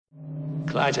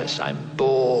Clytus, I'm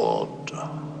bored.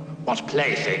 What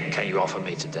plaything can you offer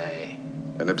me today?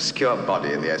 An obscure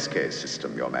body in the SK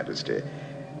system, Your Majesty.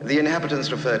 The inhabitants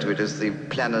refer to it as the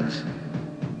planet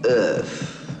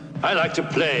Earth. I like to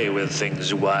play with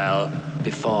things a while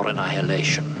before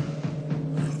annihilation.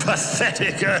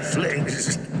 Pathetic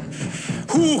earthlings!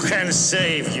 Who can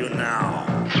save you now?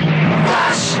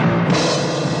 Rush!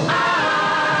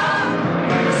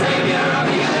 Savior of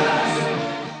the universe!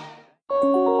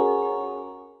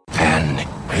 And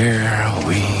here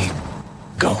we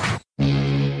go.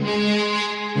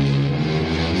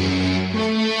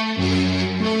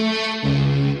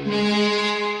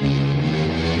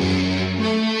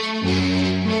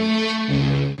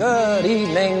 Good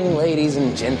evening, ladies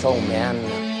and gentlemen.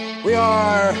 We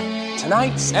are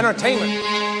tonight's entertainment.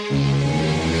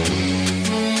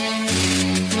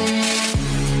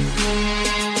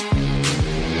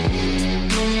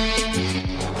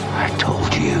 I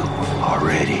told you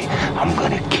already, I'm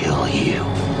gonna kill you.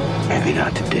 Maybe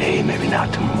not today, maybe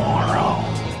not tomorrow.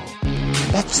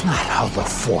 That's not how the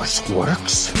Force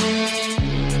works.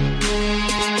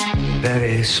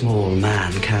 Very small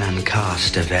man can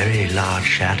cast a very large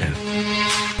shadow.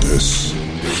 This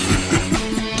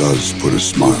does put a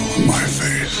smile on my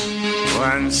face.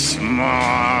 Once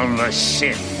more, the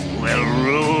Sith will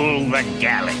rule the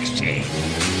galaxy.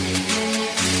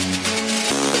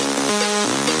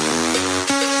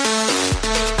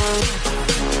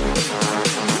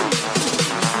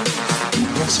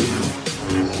 Impressive.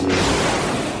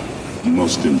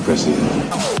 Most impressive.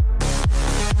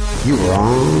 You are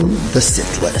on the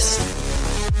Sith list.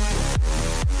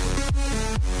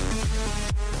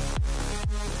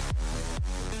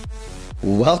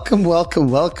 Welcome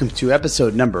to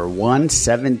episode number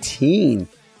 117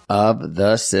 of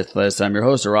the Sith List. I'm your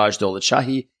host, Raj Dolat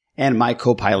Shahi, and my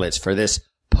co-pilots for this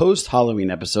post-Halloween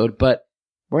episode, but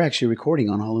we're actually recording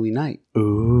on Halloween night.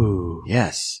 Ooh.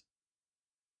 Yes.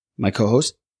 My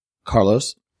co-host,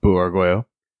 Carlos. Boo Arguello.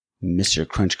 Mr.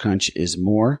 Crunch Crunch is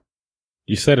more.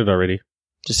 You said it already.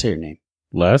 Just say your name.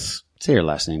 Les Say your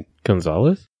last name.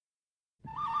 Gonzalez?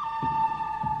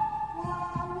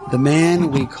 The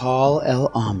man we call El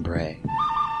Hombre.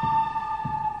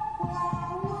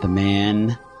 The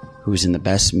man who's in the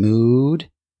best mood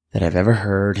that I've ever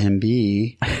heard him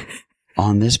be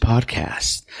on this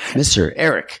podcast. Mr.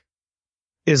 Eric.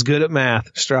 Is good at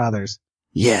math. Strothers.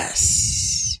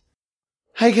 Yes.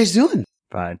 How you guys doing?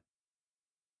 Fine.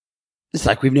 It's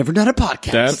like we've never done a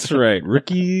podcast. That's right.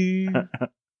 Ricky.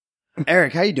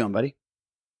 Eric, how you doing, buddy?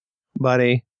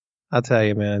 Buddy, I'll tell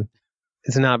you, man.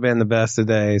 It's not been the best of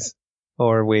days.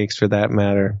 Or weeks, for that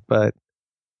matter. But,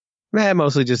 man,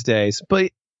 mostly just days.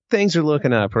 But things are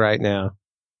looking up right now.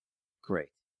 Great.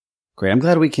 I'm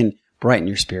glad we can brighten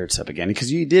your spirits up again. Because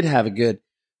you did have a good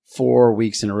 4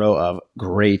 weeks in a row of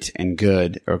great and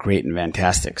good, or great and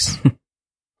fantastics.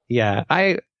 Yeah,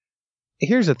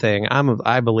 here's the thing.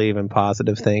 I believe in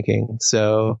positive thinking.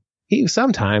 So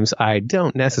sometimes I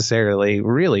don't necessarily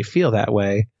really feel that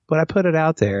way, but I put it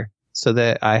out there so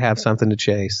that I have something to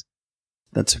chase.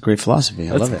 That's a great philosophy.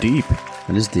 I love it. That's deep.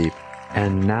 It is deep.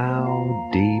 And now,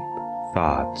 Deep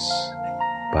Thoughts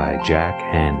by Jack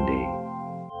Handy.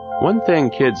 One thing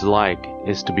kids like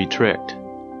is to be tricked.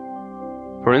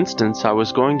 For instance, I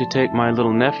was going to take my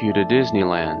little nephew to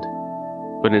Disneyland,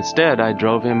 but instead I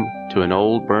drove him to an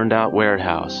old burned-out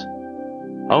warehouse.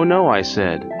 "Oh no," I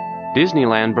said,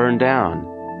 "Disneyland burned down."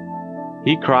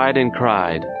 He cried and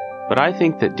cried, but I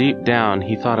think that deep down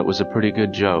he thought it was a pretty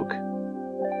good joke.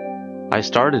 I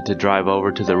started to drive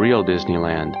over to the real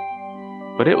Disneyland,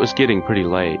 but it was getting pretty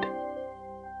late.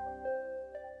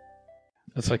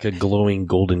 That's like a glowing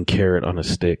golden carrot on a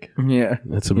stick. Yeah.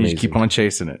 That's You amazing. just keep on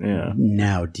chasing it. Yeah.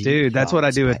 Now, Dude, that's what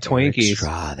I do with Twinkies.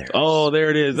 Oh, there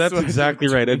it is. That's exactly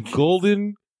right. A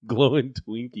golden glowing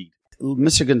Twinkie.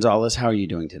 Mr. Gonzalez, how are you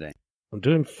doing today? I'm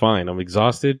doing fine. I'm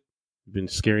exhausted. I've been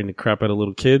scaring the crap out of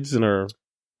little kids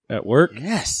at work.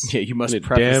 Yes. Yeah, you must And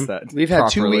preface that. We've had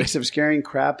 2 properly. weeks of scaring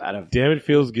crap out of Damn, it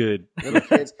feels good. little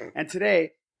kids. And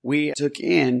today, we took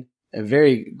in a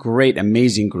very great,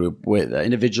 amazing group with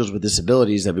individuals with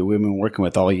disabilities that we've been working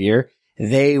with all year.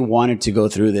 They wanted to go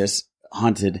through this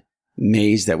haunted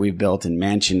maze that we built and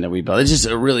mansion that we built. It's just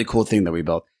a really cool thing that we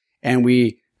built. And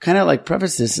we kind of like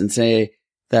preface this and say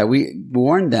that we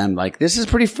warned them, like, this is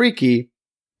pretty freaky,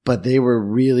 but they were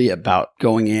really about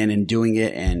going in and doing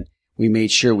it. And we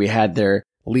made sure we had their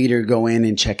leader go in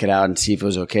and check it out and see if it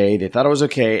was okay. They thought it was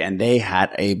okay, and they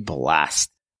had a blast.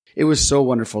 It was so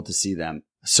wonderful to see them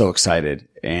so excited.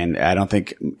 And I don't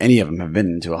think any of them have been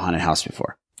into a haunted house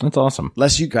before. That's awesome.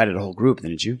 Les, you guided a whole group,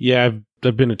 didn't you? Yeah,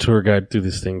 I've been a tour guide through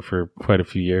this thing for quite a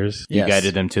few years. You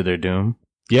guided them to their doom?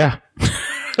 Yeah.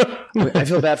 I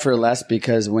feel bad for Les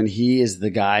because when he is the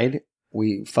guide,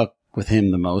 we fuck with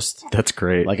him the most. That's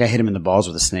great. Like I hit him in the balls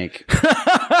with a snake.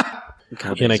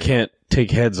 And I can't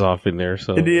take heads off in there,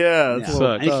 so yeah, it And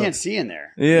sucks. you can't see in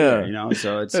there. Yeah. Either, you know,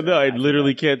 so it's No, I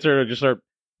literally can't turn. I just start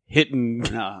hitting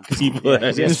people.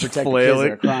 Yeah, he has to protect the kids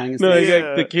that are crying. and No, stuff.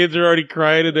 like, the kids are already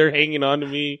crying and they're hanging on to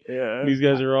me. Yeah. These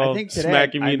guys are all I think today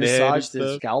smacking me I in the head. And massaged his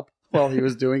stuff. scalp while he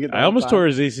was doing it. I almost tore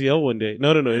his ACL one day.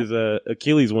 No, his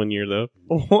Achilles one year though.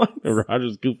 What? Raj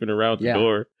was goofing around the Yeah.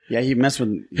 door. Yeah, he messed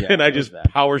with. Yeah, And I it was just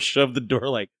bad. power shoved the door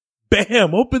like,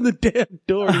 bam, open the damn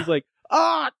door. And he's like,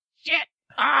 oh, shit.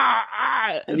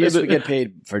 And yes, we get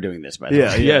paid for doing this, by the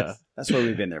Yeah, way. yeah. That's why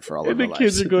we've been there for all And of the our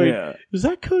kids lives. are going, Yeah. is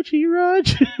that Coach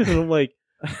E-Raj? And I'm like,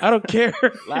 I don't care.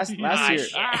 Last year,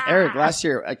 Eric,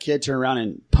 a kid turned around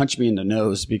and punched me in the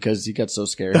nose because he got so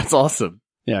scared. That's awesome.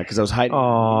 Yeah, because I was hiding.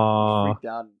 Aww. Freaked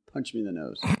out and punched me in the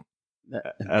nose.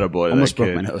 Attaboy, Almost that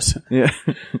broke my kid. nose. Yeah.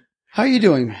 How are you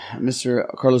doing, Mr.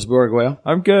 Carlos Borguello?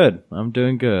 I'm good. I'm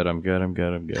doing good. I'm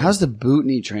good. How's the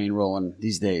Bootney train rolling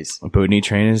these days? The Bootney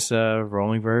train is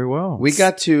rolling very well. We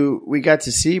got to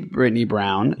see Brittany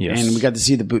Brown, Yes. and we got to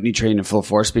see the Bootney train in full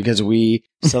force because we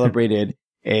celebrated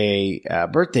my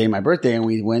birthday, and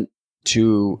we went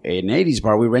to an 80s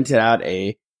bar. We rented out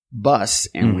a bus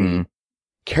and we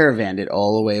caravanned it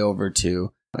all the way over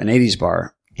to an 80s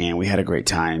bar, and we had a great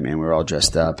time, and we were all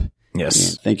dressed up. Yes.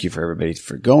 And thank you for everybody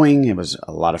for going. It was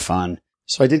a lot of fun.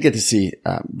 So I did get to see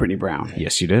Brittany Brown.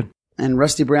 Yes, you did. And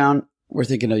Rusty Brown, we're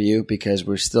thinking of you because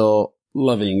we're still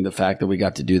loving the fact that we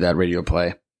got to do that radio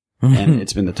play. And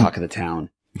it's been the talk of the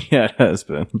town. Yeah, it has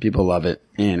been. People love it.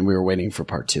 And we were waiting for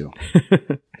part 2.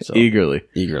 So, Eagerly.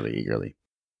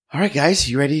 All right, guys,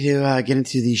 you ready to get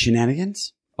into the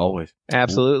shenanigans? Always.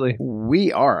 Absolutely.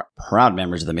 We are proud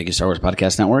members of the Making Star Wars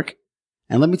Podcast Network.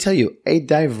 And let me tell you, a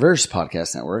diverse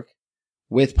podcast network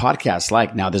with podcasts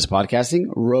like Now This Podcasting,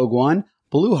 Rogue One,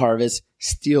 Blue Harvest,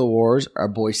 Steel Wars, Our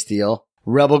Boy Steel,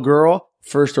 Rebel Girl,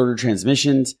 First Order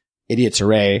Transmissions, Idiots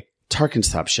Array,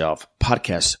 Tarkin's Top Shelf,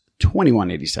 Podcast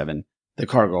 2187, The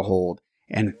Cargo Hold,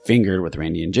 and Fingered with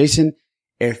Randy and Jason.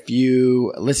 If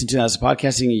you listened to Now This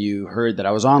Podcasting, you heard that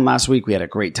I was on last week. We had a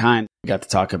great time. We got to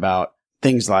talk about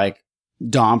things like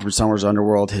Dom from Star Wars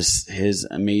Underworld, his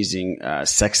amazing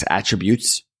sex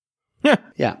attributes.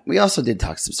 Yeah. We also did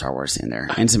talk some Star Wars in there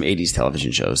and some 80s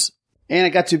television shows. And I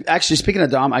got to, actually, speaking of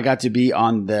Dom, I got to be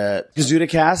on the Gazuda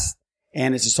Cast,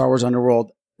 and it's a Star Wars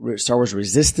Underworld, Star Wars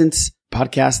Resistance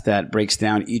podcast that breaks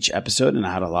down each episode, and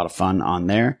I had a lot of fun on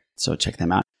there. So check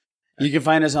them out. You can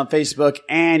find us on Facebook,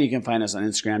 and you can find us on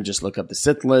Instagram. Just look up the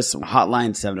Sith List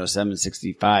hotline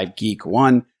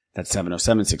 707-65-GEEK1. That's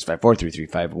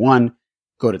 707-654-3351.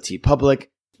 Go to TeePublic,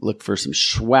 look for some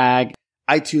swag.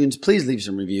 iTunes, please leave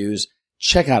some reviews.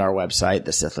 Check out our website,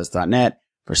 thesithlist.net,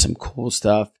 for some cool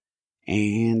stuff.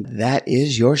 And that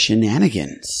is your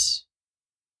shenanigans.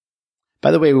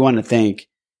 By the way, we want to thank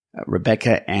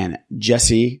Rebecca and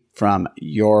Jesse from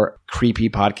Your Creepy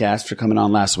Podcast for coming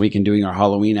on last week and doing our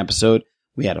Halloween episode.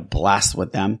 We had a blast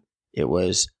with them. It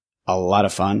was a lot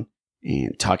of fun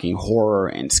and talking horror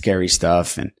and scary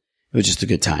stuff, and it was just a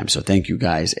good time. So thank you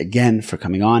guys again for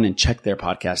coming on, and check their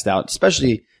podcast out,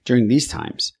 especially during these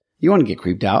times. You want to get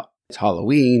creeped out. It's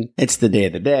Halloween. It's the Day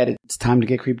of the Dead. It's time to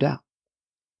get creeped out.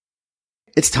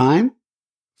 It's time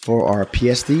for our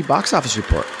PSD box office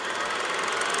report.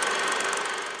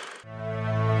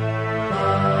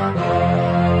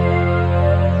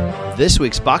 This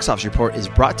week's box office report is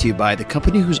brought to you by the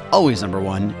company who's always number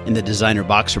one in the designer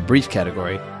box or brief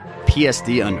category,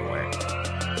 PSD Underwear.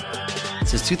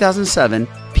 Since 2007,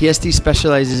 PSD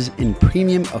specializes in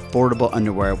premium, affordable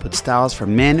underwear with styles for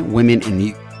men, women, and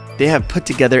youth. They have put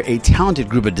together a talented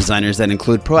group of designers that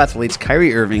include pro athletes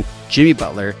Kyrie Irving, Jimmy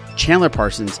Butler, Chandler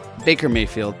Parsons, Baker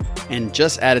Mayfield, and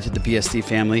just added to the PSD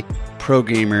family, pro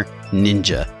gamer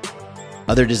Ninja.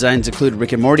 Other designs include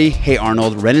Rick and Morty, Hey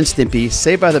Arnold, Ren and Stimpy,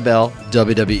 Saved by the Bell,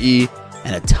 WWE,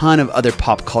 and a ton of other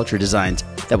pop culture designs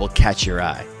that will catch your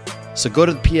eye. So go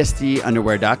to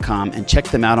psdunderwear.com and check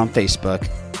them out on Facebook.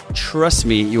 Trust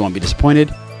me, you won't be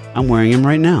disappointed. I'm wearing them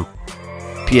right now.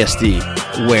 PSD,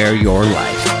 wear your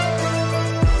life.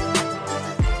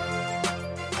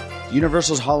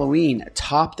 Universal's Halloween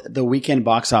topped the weekend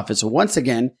box office once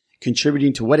again,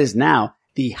 contributing to what is now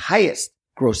the highest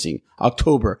grossing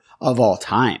October of all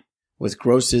time, with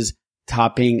grosses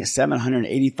topping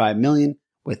 $785 million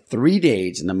with 3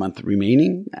 days in the month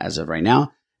remaining. As of right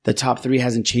now, the top three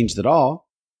hasn't changed at all.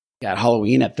 Got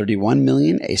Halloween at $31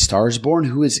 million, A Star is Born,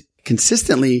 who is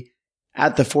consistently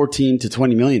at the 14 to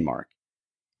 20 million mark,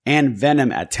 and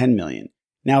Venom at 10 million.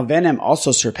 Now, Venom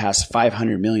also surpassed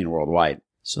 500 million worldwide,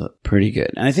 so pretty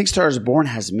good. And I think Star is Born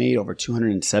has made over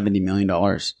 $270 million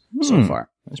so far.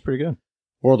 That's pretty good.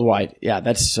 Worldwide. Yeah,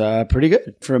 that's pretty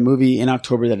good for a movie in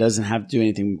October that doesn't have to do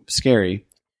anything scary.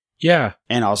 Yeah.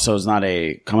 And also is not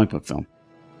a comic book film.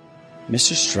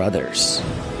 Mr. Struthers.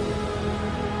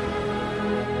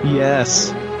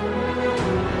 Yes.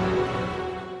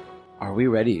 Are we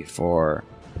ready for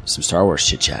some Star Wars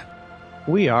chit chat?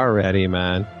 We are ready,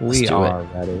 man. We are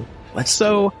ready. Let's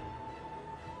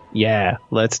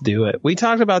do it. We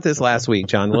talked about this last week.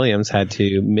 John Williams had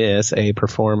to miss a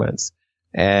performance.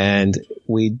 And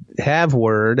we have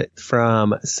word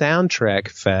from Soundtrack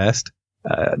Fest.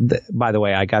 By the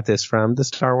way, I got this from the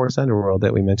Star Wars Underworld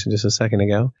that we mentioned just a second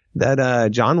ago,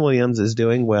 that John Williams is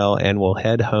doing well and will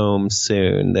head home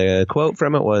soon. The quote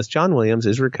from it was, John Williams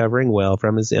is recovering well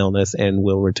from his illness and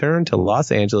will return to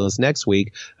Los Angeles next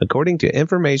week, according to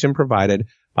information provided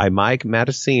by Mike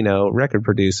Matessino, record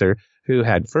producer, who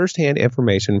had firsthand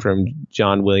information from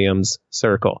John Williams'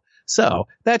 circle. So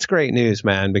that's great news,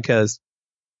 man, because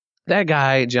that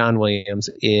guy, John Williams,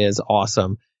 is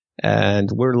awesome. And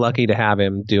we're lucky to have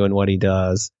him doing what he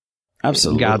does.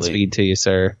 Absolutely. Godspeed to you,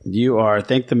 sir. You are.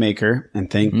 Thank the maker, and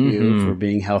thank you for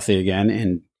being healthy again,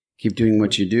 and keep doing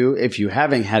what you do. If you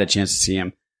haven't had a chance to see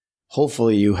him,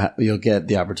 hopefully you'll get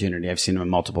the opportunity. I've seen him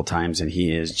multiple times, and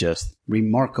he is just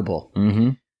remarkable.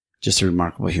 Just a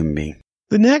remarkable human being.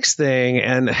 The next thing,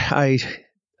 and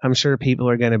I'm sure people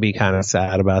are going to be kind of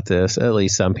sad about this, at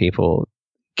least some people.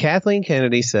 Kathleen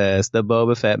Kennedy says the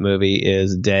Boba Fett movie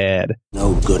is dead.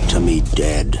 No good to me,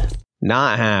 dead.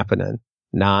 Not happening.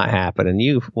 Not happening.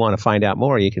 You want to find out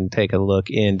more, you can take a look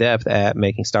in depth at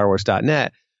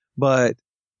makingstarwars.net. But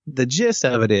the gist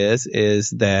of it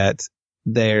is that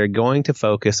they're going to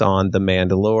focus on The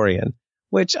Mandalorian,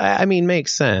 which, I mean,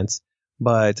 makes sense.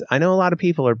 But I know a lot of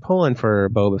people are pulling for a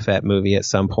Boba Fett movie at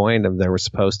some point. And there was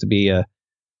supposed to be a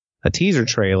teaser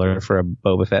trailer for a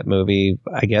Boba Fett movie.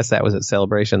 I guess that was at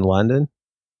Celebration London.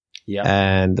 Yeah.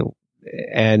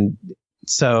 And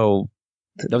so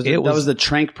that was the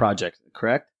Trank project,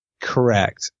 correct?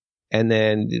 Correct. And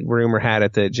then rumor had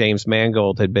it that James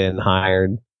Mangold had been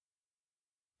hired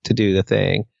to do the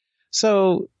thing.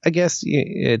 So I guess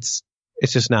it's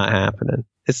just not happening.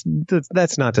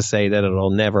 That's not to say that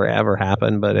it'll never ever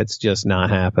happen, but it's just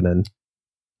not happening.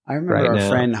 I remember our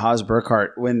friend Haas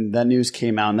Burkhart, when that news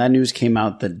came out, and that news came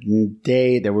out the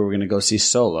day that we were going to go see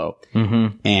Solo.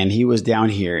 And he was down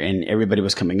here and everybody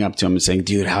was coming up to him and saying,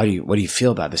 dude, what do you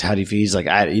feel about this? How do you feel? He's like,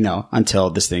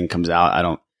 until this thing comes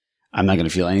out, I'm not going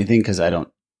to feel anything because I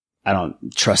don't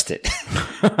trust it.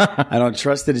 I don't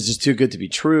trust it. It's just too good to be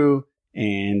true.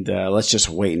 And let's just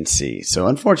wait and see. So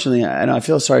unfortunately, I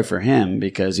feel sorry for him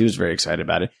because he was very excited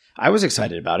about it. I was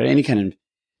excited about it. Any kind of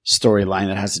storyline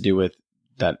that has to do with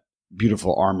that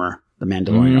beautiful armor, the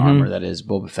Mandalorian armor that is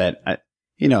Boba Fett.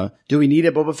 Do we need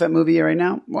a Boba Fett movie right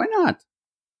now? Why not?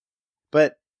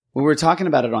 But when we're talking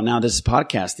about it on Now This is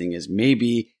Podcasting is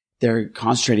maybe they're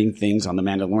concentrating things on the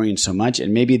Mandalorian so much,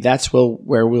 and maybe that's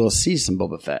where we'll see some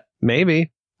Boba Fett.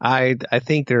 Maybe. I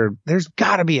think there's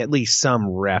got to be at least some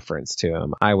reference to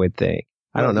him, I would think.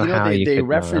 I don't know how they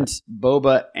reference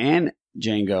Boba and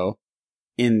Jango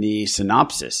in the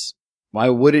synopsis. Why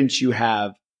wouldn't you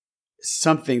have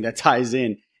something that ties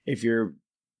in if you're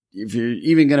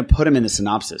even going to put them in the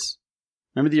synopsis?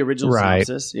 Remember the original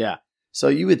synopsis? Yeah. So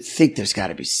you would think there's got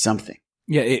to be something.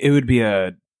 Yeah, it would be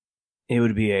a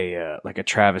like a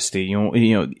travesty.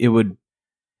 It would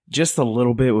just a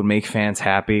little bit would make fans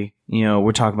happy.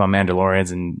 We're talking about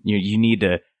Mandalorians, and you need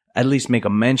to at least make a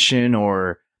mention,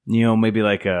 or maybe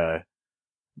like a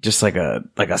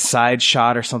side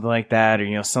shot or something like that,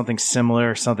 or something similar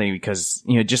or something, because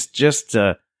just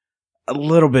a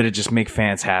little bit of just make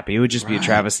fans happy. It would just be a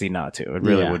travesty not to. It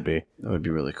really would be. That would be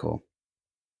really cool.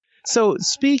 So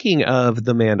speaking of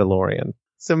The Mandalorian,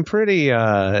 some pretty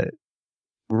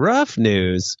rough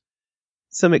news.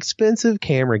 Some expensive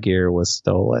camera gear was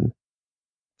stolen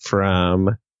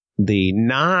from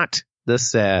not the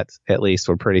set, at least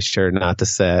we're pretty sure not the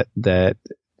set that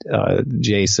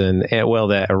Jason,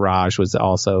 that Raj was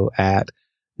also at.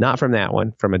 Not from that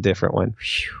one, from a different one.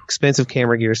 Expensive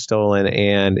camera gear stolen,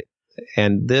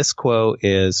 and this quote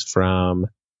is from,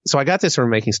 so I got this from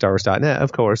makingstarwars.net,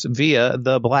 of course, via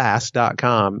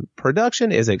theblast.com.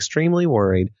 Production is extremely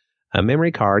worried a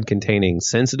memory card containing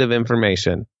sensitive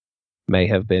information may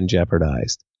have been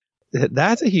jeopardized.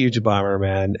 That's a huge bummer,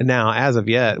 man. Now, as of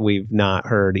yet, we've not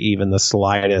heard even the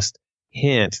slightest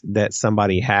hint that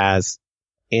somebody has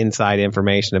inside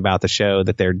information about the show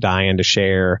that they're dying to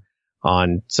share,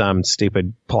 on some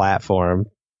stupid platform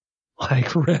like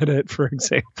Reddit, for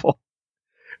example,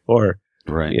 or,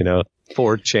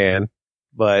 4chan.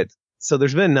 But so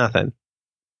there's been nothing.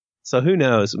 So who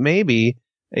knows? Maybe,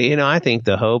 I think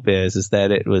the hope is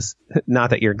that it was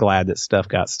not that you're glad that stuff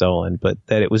got stolen, but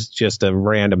that it was just a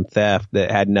random theft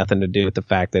that had nothing to do with the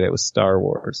fact that it was Star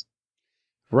Wars.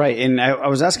 Right. And I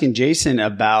was asking Jason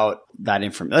about that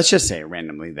information. Let's just say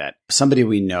randomly that somebody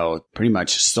we know pretty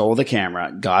much stole the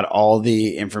camera, got all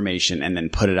the information, and then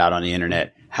put it out on the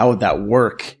internet. How would that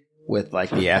work with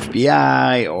like the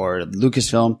FBI or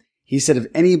Lucasfilm? He said if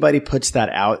anybody puts that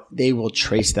out, they will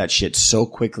trace that shit so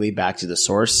quickly back to the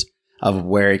source of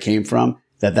where it came from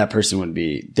that person would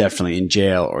be definitely in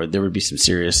jail, or there would be some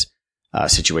serious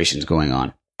situations going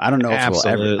on. I don't know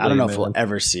if we'll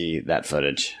ever see that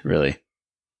footage, really.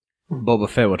 Boba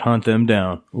Fett would hunt them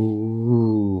down.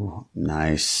 Ooh,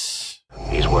 nice.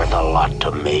 He's worth a lot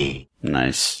to me.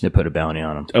 Nice. They put a bounty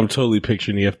on him. I'm totally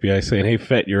picturing the FBI saying, "Hey,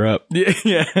 Fett, you're up."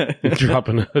 Yeah.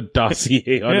 Dropping a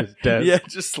dossier on his desk. Yeah,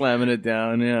 just slamming it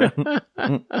down. Yeah.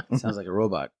 Sounds like a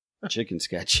robot chicken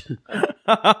sketch.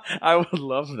 I would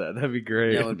love that. That'd be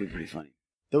great. That would be pretty funny.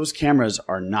 Those cameras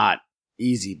are not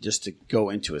easy just to go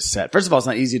into a set. First of all, it's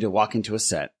not easy to walk into a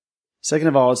set. Second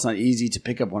of all, it's not easy to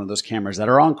pick up one of those cameras that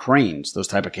are on cranes, those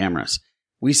type of cameras.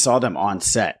 We saw them on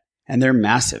set, and they're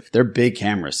massive. They're big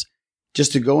cameras.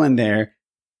 Just to go in there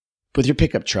with your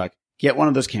pickup truck, get one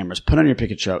of those cameras, put on your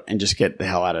pickup truck, and just get the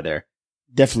hell out of there.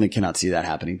 Definitely cannot see that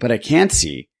happening. But I can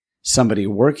see somebody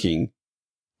working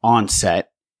on set,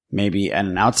 maybe at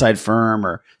an outside firm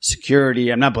or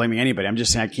security. I'm not blaming anybody. I'm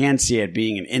just saying I can see it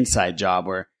being an inside job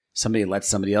where somebody lets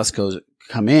somebody else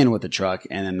come in with the truck,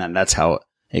 and then that's how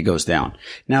it goes down.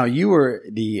 Now, you were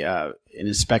an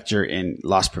inspector in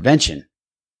loss prevention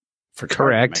for Target,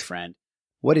 correct, my friend.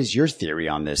 What is your theory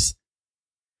on this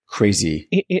crazy?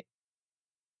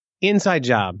 Inside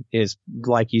job is,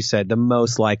 like you said, the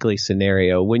most likely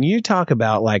scenario. When you talk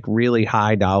about like really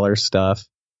high dollar stuff,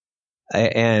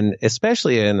 and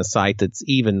especially in a site that's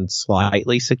even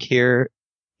slightly secure,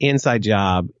 inside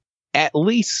job, at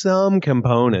least some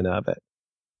component of it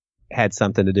had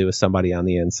something to do with somebody on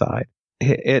the inside.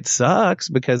 It sucks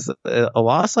because a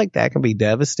loss like that can be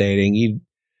devastating.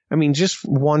 Just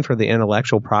one for the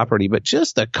intellectual property, but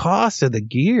just the cost of the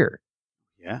gear.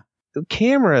 Yeah.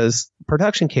 Cameras,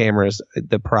 production cameras,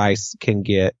 the price can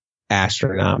get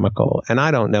astronomical. And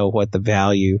I don't know what the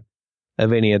value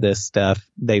of any of this stuff.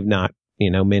 They've not,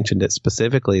 mentioned it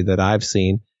specifically that I've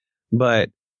seen. But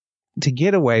to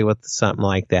get away with something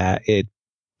like that, it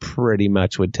pretty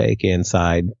much would take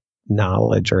inside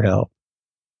knowledge or help.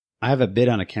 I have a bid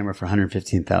on a camera for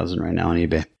 $115,000 right now on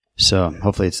eBay. So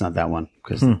hopefully it's not that one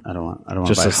because I don't want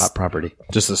to buy hot property.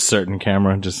 Just a certain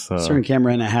camera, certain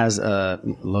camera, and it has a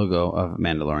logo of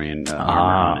Mandalorian armor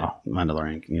on it.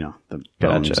 Mandalorian, the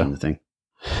bones and the thing.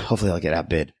 Hopefully I'll get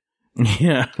outbid.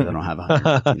 Yeah, because I don't have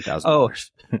 $115,000.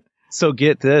 So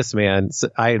get this, man. So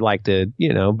I like to,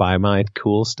 buy my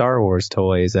cool Star Wars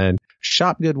toys, and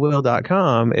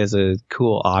shopgoodwill.com is a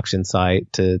cool auction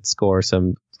site to score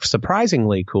some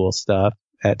surprisingly cool stuff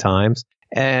at times.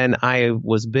 And I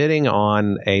was bidding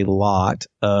on a lot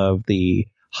of the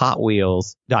Hot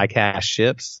Wheels die-cast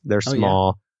ships. They're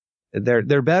small. Yeah.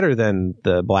 They're better than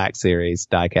the Black Series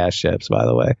die-cast ships, by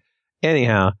the way.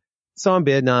 Anyhow, so I'm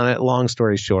bidding on it. Long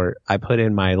story short, I put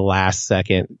in my last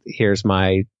second. Here's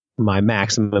my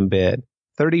maximum bid,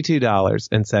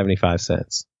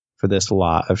 $32.75 for this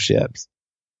lot of ships.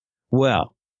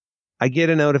 Well, I get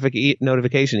a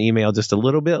notification email just a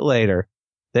little bit later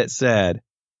that said,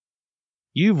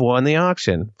 "You've won the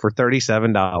auction for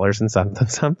 $37 and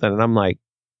something. And I'm like,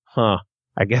 I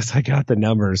guess I got the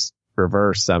numbers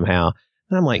reversed somehow.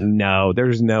 And I'm like, no,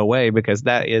 there's no way, because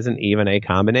that isn't even a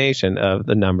combination of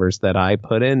the numbers that I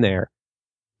put in there.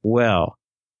 Well,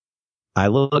 I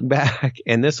look back,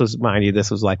 and this was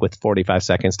like with 45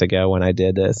 seconds to go when I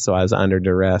did this. So I was under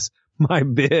duress. My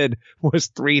bid was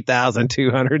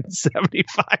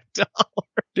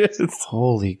 $3,275.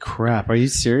 Holy crap. Are you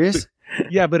serious?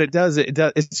 Yeah, but it does.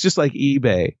 It's just like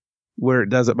eBay, where it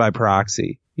does it by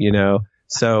proxy,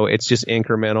 So it's just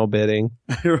incremental bidding.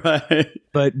 Right.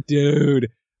 But dude,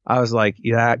 I was like,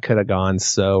 that could have gone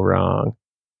so wrong.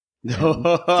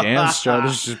 Damn,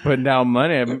 Struthers just putting down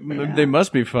money. They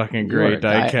must be fucking great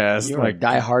diecast. You're a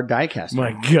die-hard diecast.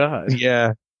 My God.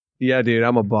 Yeah, dude,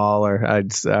 I'm a baller. I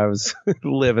was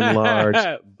living large.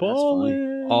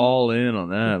 Balling. All in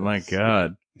on that. My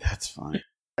God. That's fine.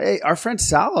 Hey, our friend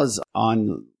Sal is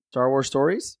on Star Wars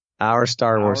Stories. Our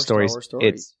Star Wars Stories.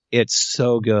 It's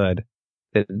so good.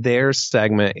 Their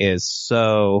segment is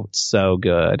so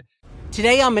good.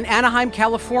 Today I'm in Anaheim,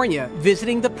 California,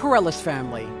 visiting the Perellis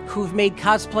family, who've made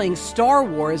cosplaying Star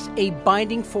Wars a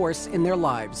binding force in their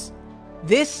lives.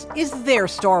 This is their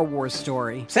Star Wars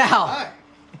story. Sal!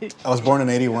 I was born in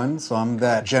 81, so I'm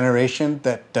that generation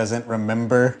that doesn't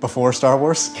remember before Star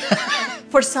Wars.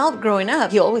 For Sal, growing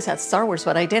up, he always had Star Wars,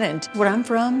 but I didn't. Where I'm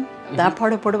from, that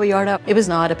part of Puerto Vallarta, it was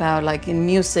not about like in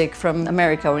music from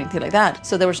America or anything like that.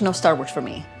 So there was no Star Wars for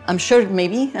me. I'm sure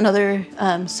maybe another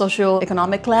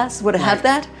socio-economic class would have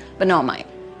that, but not mine.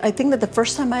 I think that the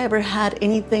first time I ever had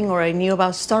anything or I knew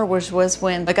about Star Wars was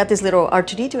when I got this little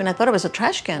R2-D2 and I thought it was a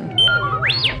trash can.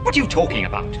 What are you talking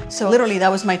about? So literally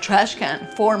that was my trash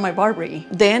can for my Barbie.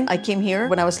 Then I came here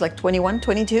when I was like 21,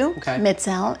 22, met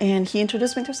Sal, and he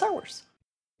introduced me to Star Wars.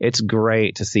 It's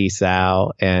great to see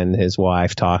Sal and his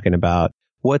wife talking about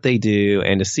what they do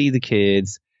and to see the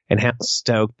kids and how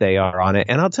stoked they are on it.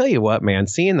 And I'll tell you what, man,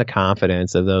 seeing the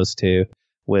confidence of those two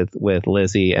with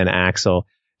Lizzie and Axel,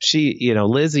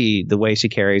 Lizzie, the way she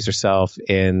carries herself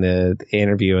in the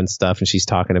interview and stuff, and she's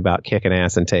talking about kicking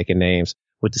ass and taking names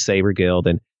with the Saber Guild,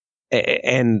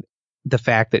 and the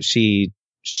fact that she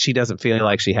doesn't feel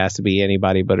like she has to be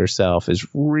anybody but herself is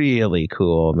really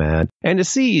cool, man. And to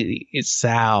see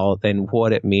Sal and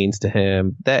what it means to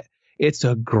him, that it's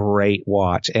a great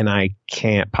watch, and I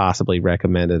can't possibly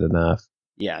recommend it enough.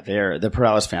 Yeah, they're the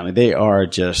Peralez family. They are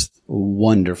just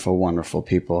wonderful, wonderful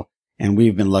people. And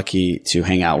we've been lucky to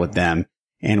hang out with them.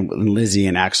 And Lizzie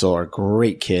and Axel are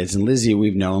great kids. And Lizzie,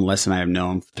 we've known, Les and I have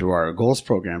known through our goals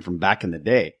program from back in the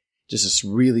day. Just this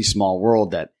really small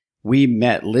world that we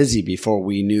met Lizzie before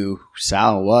we knew who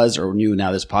Sal was or knew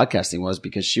now this podcasting was,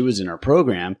 because she was in our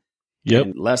program. Yep.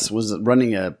 And Les was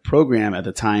running a program at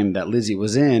the time that Lizzie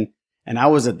was in. And I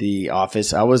was at the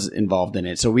office. I was involved in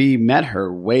it. So we met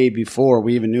her way before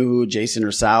we even knew who Jason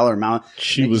or Sal or Mount.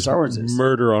 She was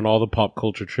murder on all the pop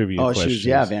culture trivia questions.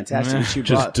 She was, fantastic. She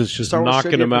brought just Star Wars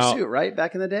knocking them out. Pursuit, right?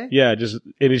 Back in the day? Yeah,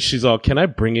 she's all, can I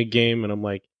bring a game? And I'm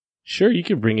like, sure, you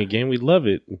can bring a game. We'd love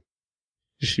it.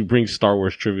 She brings Star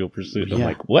Wars Trivial Pursuit. Yeah. I'm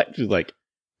like, what? She's like,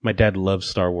 my dad loves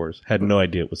Star Wars. Had no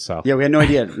idea it was Sal. Yeah, we had no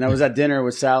idea. And I was at dinner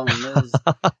with Sal and Liz.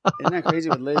 Isn't that crazy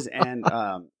with Liz? And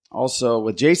also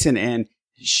with Jason, and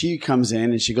she comes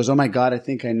in and she goes, oh my God, I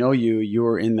think I know you. You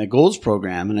were in the Golds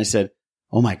program. And I said,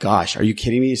 oh my gosh, are you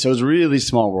kidding me? So it was a really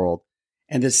small world.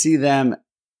 And to see them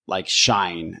like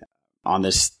shine on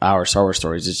our Star Wars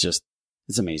stories,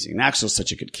 it's amazing. And Axel's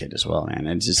such a good kid as well, man.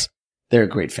 And they're a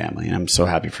great family, and I'm so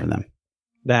happy for them.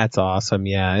 That's awesome.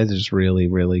 Yeah, it is really,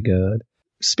 really good.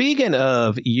 Speaking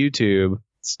of YouTube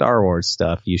Star Wars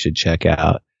stuff, you should check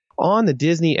out on the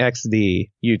Disney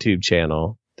XD YouTube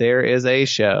channel. There is a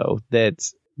show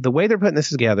that's, the way they're putting this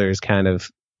together is kind of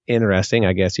interesting,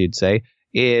 I guess you'd say.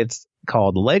 It's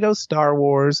called Lego Star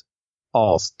Wars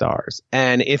All Stars.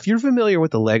 And if you're familiar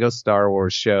with the Lego Star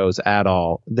Wars shows at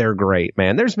all, they're great,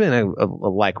 man. There's been a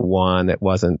one that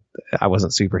I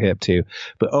wasn't super hip to,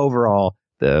 but overall,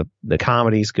 the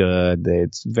comedy's good.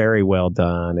 It's very well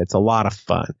done. It's a lot of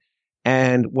fun.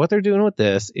 And what they're doing with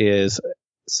this is,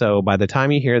 so by the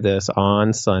time you hear this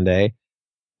on Sunday,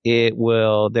 there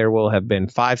will have been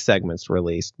 5 segments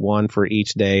released, one for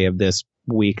each day of this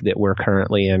week that we're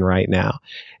currently in right now.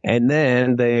 And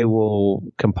then they will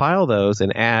compile those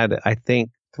and add, I think,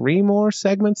 3 more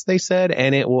segments, they said,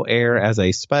 and it will air as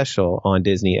a special on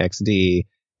Disney XD.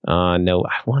 I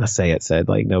want to say it said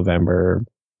like November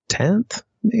 10th,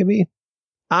 maybe.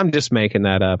 I'm just making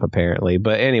that up, apparently.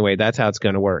 But anyway, that's how it's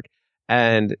going to work.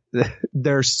 And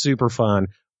they're super fun.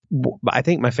 I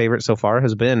think my favorite so far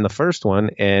has been the first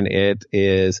one, and it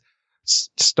is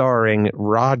starring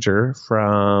Roger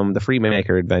from the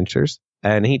Freemaker Adventures.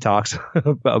 And he talks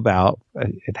about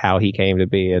how he came to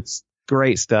be. It's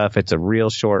great stuff. It's a real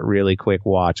short, really quick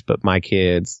watch, but my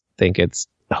kids think it's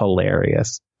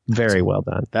hilarious. Very well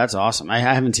done. That's awesome. I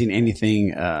haven't seen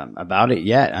anything about it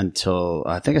yet until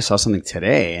I think I saw something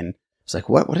today, and it's like,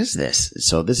 what is this?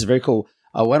 So this is very cool.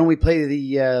 Why don't we play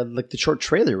the short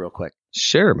trailer real quick?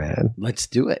 Sure, man. Let's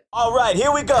do it. All right,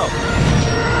 here we go.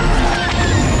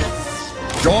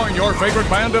 Join your favorite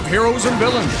band of heroes and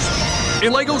villains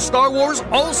in LEGO Star Wars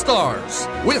All-Stars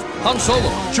with Han Solo,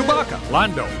 Chewbacca,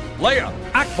 Lando, Leia,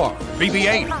 Akbar,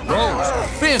 BB-8, Rose,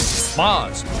 Finn,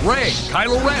 Maz, Rey,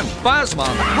 Kylo Ren, Phasma,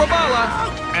 Rabala,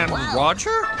 and Roger?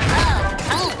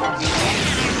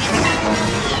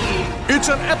 It's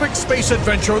an epic space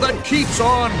adventure that keeps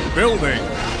on building.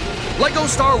 LEGO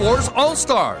Star Wars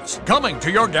All-Stars, coming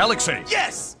to your galaxy.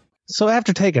 Yes! So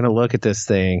after taking a look at this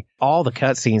thing, all the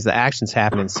cutscenes, the action's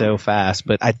happening so fast,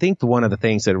 but I think one of the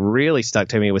things that really stuck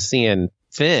to me was seeing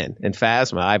Finn and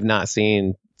Phasma. I've not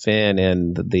seen Finn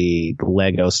in the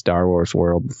Lego Star Wars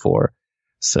world before.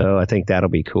 So I think that'll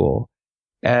be cool.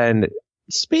 And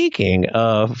speaking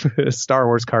of Star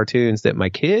Wars cartoons that my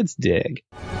kids dig,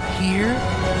 Here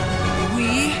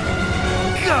we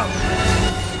go.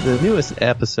 the newest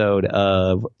episode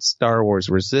of Star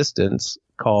Wars Resistance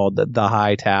called The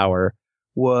High Tower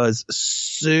was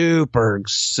super,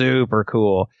 super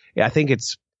cool. I think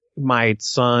my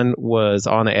son was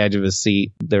on the edge of his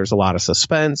seat. There's a lot of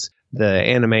suspense. The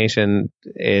animation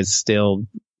is still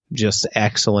just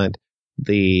excellent.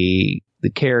 The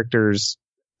characters,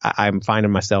 I'm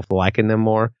finding myself liking them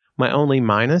more. My only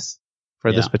minus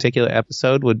for this particular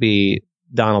episode would be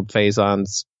Donald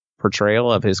Faison's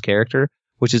portrayal of his character,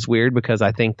 which is weird because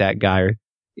I think that guy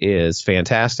is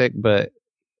fantastic, but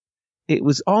it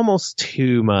was almost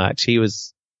too much. He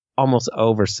was almost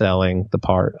overselling the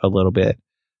part a little bit.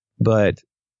 But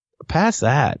past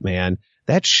that, man,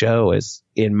 that show is,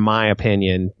 in my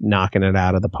opinion, knocking it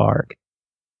out of the park.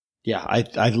 Yeah,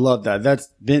 I love that.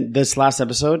 This last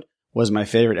episode was my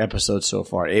favorite episode so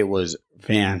far. It was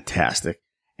fantastic.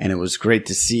 And it was great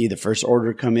to see the First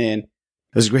Order come in.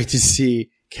 It was great to see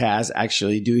Kaz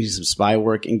actually doing some spy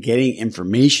work and getting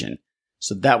information.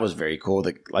 So that was very cool.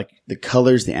 The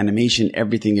colors, the animation,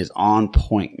 everything is on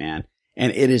point, man.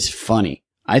 And it is funny.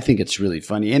 I think it's really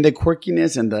funny. And the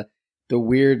quirkiness and the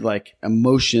weird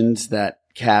emotions that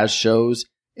Kaz shows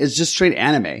is just straight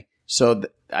anime. So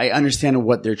I understand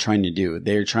what they're trying to do.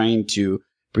 They're trying to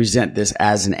present this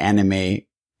as an anime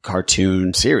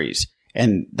cartoon series.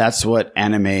 And that's what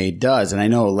anime does. And I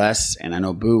know Les and I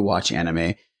know Boo watch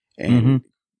anime. And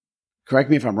correct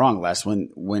me if I'm wrong, Les, when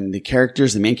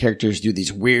the main characters do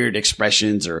these weird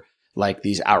expressions or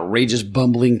these outrageous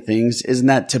bumbling things, isn't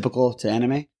that typical to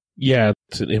anime? Yeah,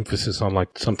 it's an emphasis on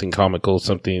something comical,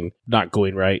 something not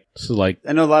going right. So I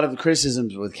know a lot of the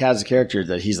criticisms with Kaz's character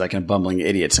that he's a bumbling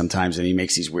idiot sometimes and he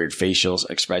makes these weird facial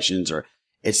expressions, or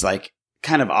it's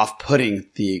kind of off-putting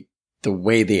the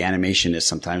way the animation is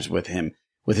sometimes with him,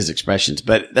 with his expressions.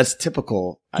 But that's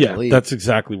typical, I believe. That's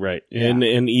exactly right. Yeah.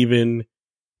 And even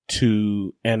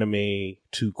to anime,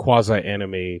 to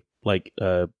quasi-anime,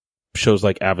 shows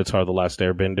like Avatar: The Last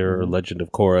Airbender or Legend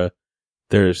of Korra,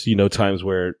 there's, times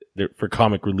where for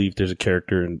comic relief, there's a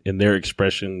character and their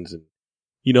expressions and,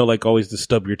 always to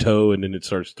stub your toe and then it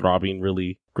starts throbbing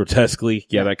really grotesquely.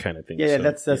 Yeah, that kind of thing. Yeah, so,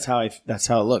 that's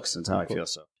how it looks. That's how I feel.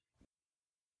 So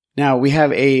now we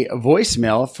have a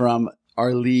voicemail from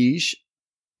our liege,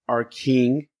 our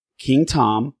King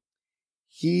Tom.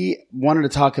 He wanted to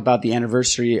talk about the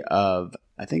anniversary of,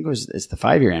 I think it's the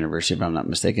 5-year anniversary, if I'm not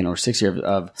mistaken, or 6 year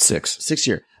of 6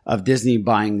 year of Disney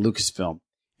buying Lucasfilm.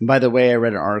 And by the way, I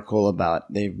read an article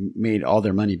about they've made all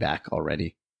their money back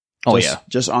already.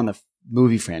 Just on the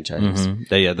movie franchises.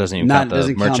 Yeah, it doesn't even count the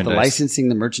merchandise. Count the licensing,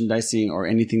 the merchandising, or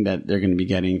anything that they're going to be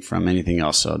getting from anything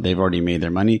else. So they've already made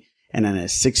their money. And then a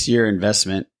 6-year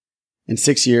investment, in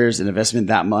 6 years, an investment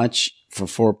that much for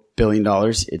 $4 billion,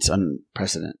 it's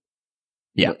unprecedented.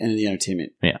 Yeah. In the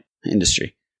entertainment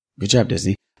industry. Good job,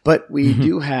 Disney. But we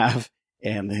do have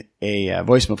a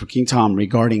voicemail from King Tom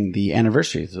regarding the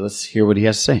anniversary. So let's hear what he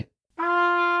has to say.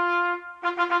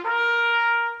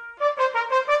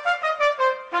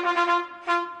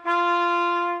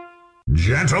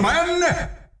 Gentlemen,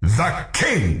 the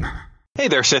King. Hey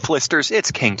there, Sith listers.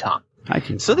 It's King Tom. Hi,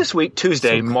 King Tom. So this week,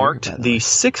 Tuesday, marked the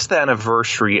 6th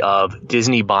anniversary of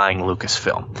Disney buying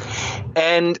Lucasfilm.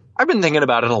 And I've been thinking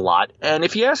about it a lot. And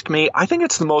if you ask me, I think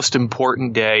it's the most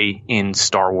important day in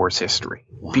Star Wars history.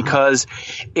 Wow. Because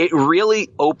it really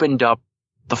opened up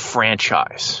the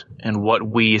franchise and what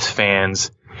we as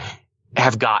fans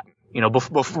have gotten.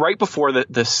 Right before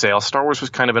the sale, Star Wars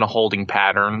was kind of in a holding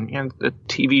pattern, a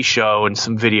TV show and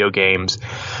some video games.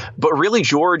 But really,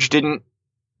 George didn't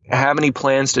have any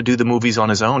plans to do the movies on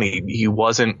his own. He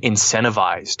wasn't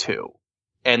incentivized to.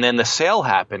 And then the sale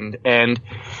happened and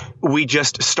we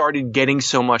just started getting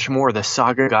so much more. The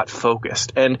saga got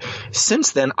focused. And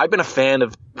since then, I've been a fan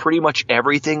of pretty much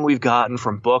everything we've gotten,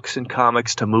 from books and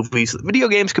comics to movies. Video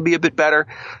games could be a bit better,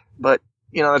 but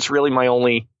that's really my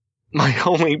only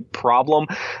problem.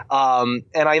 And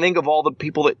I think of all the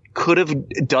people that could have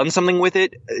done something with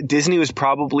it, Disney was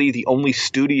probably the only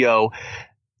studio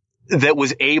that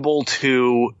was able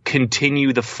to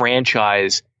continue the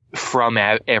franchise from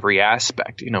every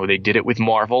aspect. They did it with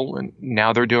Marvel and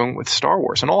now they're doing it with Star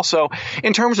Wars. And also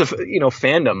in terms of,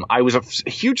 fandom, I was a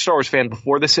huge Star Wars fan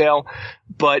before the sale,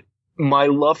 but my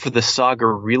love for the saga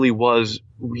really was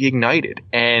reignited.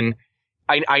 And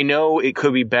I know it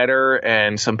could be better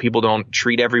and some people don't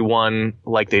treat everyone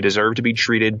like they deserve to be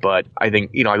treated, but I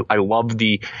think, I love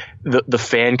the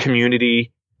fan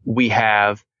community we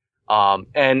have.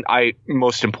 And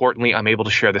most importantly, I'm able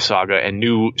to share the saga and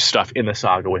new stuff in the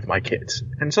saga with my kids.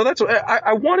 And so that's what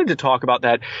I wanted to talk about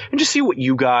that and just see what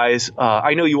you guys,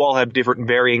 I know you all have different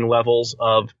varying levels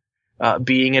of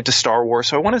being into Star Wars.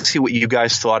 So I wanted to see what you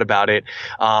guys thought about it,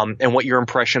 and what your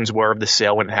impressions were of the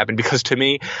sale when it happened. Because to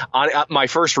me, my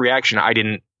first reaction, I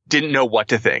didn't know what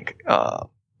to think.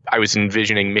 I was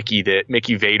envisioning Mickey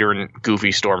Vader and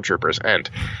Goofy Stormtroopers, and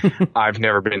I've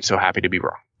never been so happy to be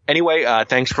wrong. Anyway,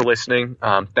 thanks for listening.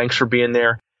 Thanks for being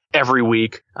there every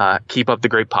week. Keep up the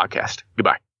great podcast.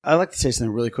 Goodbye. I'd like to say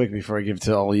something really quick before I give it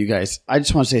to all of you guys. I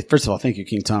just want to say, first of all, thank you,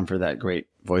 King Tom, for that great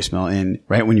voicemail. And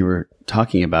right when you were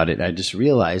talking about it, I just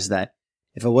realized that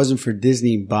if it wasn't for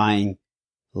Disney buying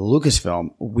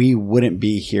Lucasfilm, we wouldn't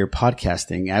be here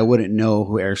podcasting. I wouldn't know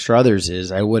who Eric Struthers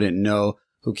is. I wouldn't know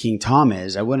who King Tom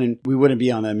is. We wouldn't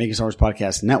be on the Making Star Wars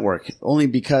Podcast Network. Only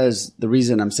because the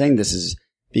reason I'm saying this is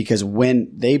because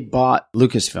when they bought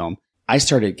Lucasfilm, I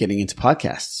started getting into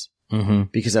podcasts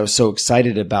because I was so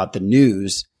excited about the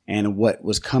news and what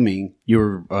was coming. You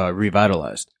were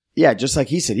revitalized. Yeah, just like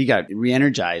he said, he got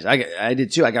re-energized. I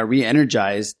did too. I got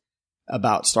re-energized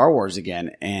about Star Wars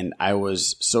again, and I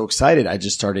was so excited. I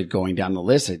just started going down the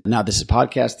list. Now this is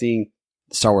podcasting,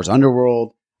 Star Wars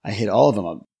Underworld. I hit all of them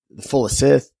up, the Full of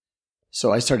Sith.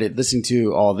 So I started listening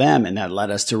to all of them, and that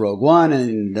led us to Rogue One,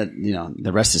 and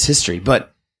the rest is history.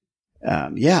 But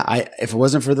if it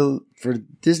wasn't for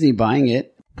Disney buying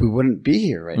it, we wouldn't be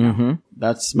here right now.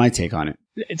 That's my take on it.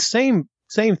 It's same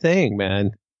thing,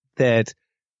 man. That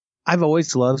I've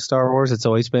always loved Star Wars. It's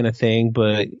always been a thing,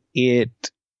 but it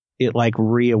like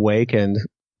reawakened,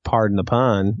 pardon the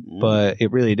pun, but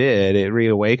it really did. It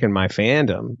reawakened my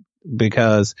fandom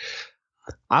because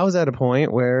I was at a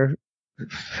point where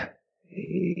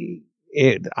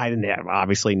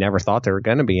obviously never thought there were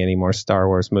going to be any more Star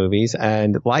Wars movies.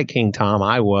 And like King Tom,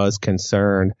 I was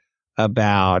concerned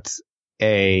about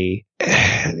a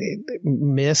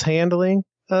mishandling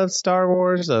of Star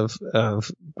Wars, of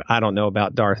I don't know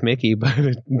about Darth Mickey, but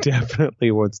it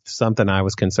definitely was something I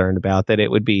was concerned about, that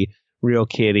it would be real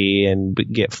kiddie and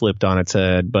get flipped on its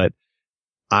head. But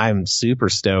I'm super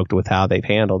stoked with how they've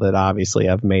handled it. Obviously,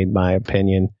 I've made my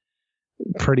opinion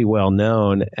pretty well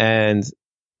known, and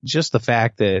just the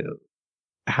fact that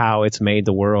how it's made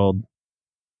the world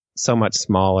so much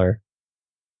smaller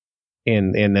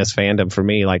in this fandom for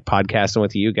me, like podcasting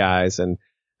with you guys, and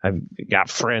I've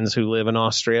got friends who live in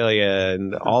Australia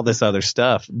and all this other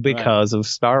stuff because of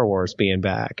Star Wars being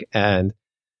back. And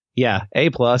yeah, A+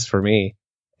 for me.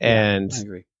 And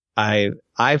I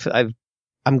agree.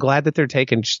 I'm glad that they're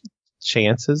taking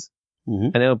chances.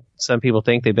 I know some people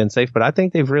think they've been safe, but I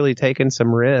think they've really taken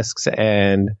some risks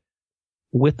and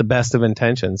with the best of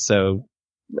intentions. So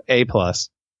A+.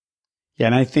 Yeah,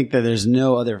 and I think that there's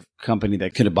no other company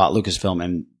that could have bought Lucasfilm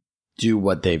and do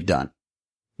what they've done.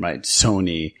 Right?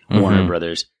 Sony, Warner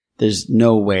Brothers. There's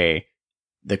no way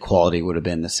the quality would have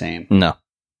been the same. No,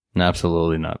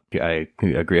 absolutely not. I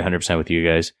agree 100% with you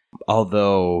guys.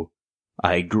 Although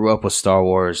I grew up with Star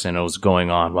Wars and it was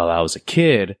going on while I was a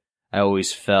kid, I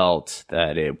always felt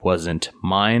that it wasn't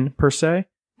mine per se,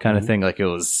 kind of thing. Like it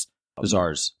was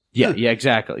ours. Yeah,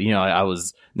 exactly. I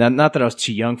was not that I was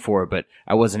too young for it, but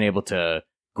I wasn't able to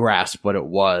grasp what it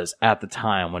was at the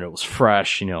time when it was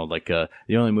fresh. The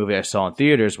only movie I saw in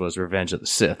theaters was Revenge of the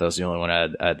Sith. That was the only one I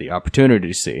had the opportunity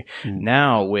to see.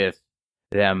 Now with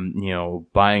them,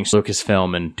 buying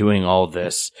Lucasfilm and doing all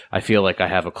this, I feel like I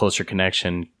have a closer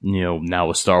connection, now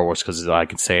with Star Wars, because I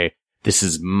can say this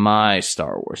is my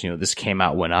Star Wars. This came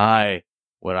out when I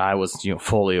was,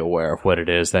 fully aware of what it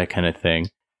is, that kind of thing.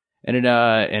 And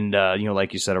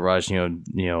like you said, Raj,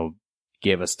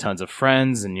 gave us tons of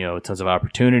friends and, tons of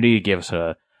opportunity, gave us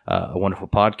a wonderful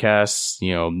podcast,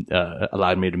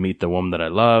 allowed me to meet the woman that I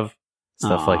love,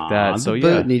 stuff like that. So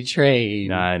yeah. Bootney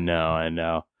train. I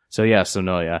know. So yeah,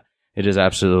 it is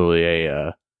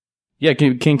absolutely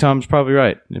King Tom's probably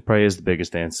right. It probably is the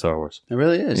biggest day in Star Wars. It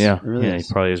really is. Yeah. It really is.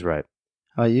 He probably is right.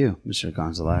 How about you, Mr.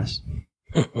 Gonzalez?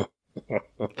 If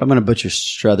I'm going to butcher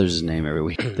Struthers' name every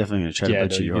week, definitely going to try to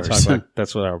butcher yours.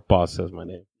 That's what our boss says my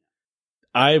name.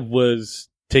 I was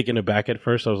taken aback at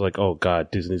first. I was like, oh,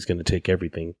 God, Disney's going to take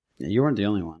everything. Yeah, you weren't the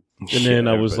only one. And then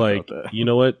I was like, you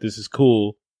know what? This is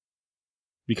cool.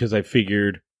 Because I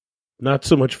figured, not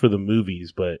so much for the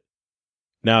movies, but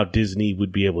now Disney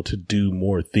would be able to do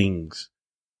more things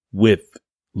with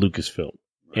Lucasfilm.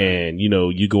 Right. And,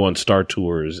 you go on Star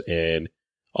Tours, and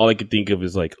all I could think of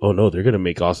is like, oh, no, they're going to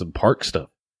make awesome park stuff.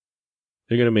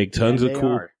 They're going to make tons of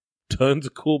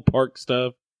cool park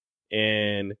stuff.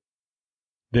 And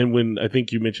then when I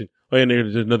think you mentioned, and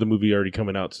there's another movie already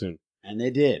coming out soon. And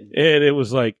they did. And it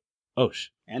was like,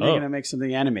 And they're going to make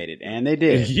something animated. And they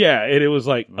did. Yeah, and it was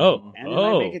like, And they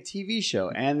might make a TV show.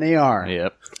 And they are.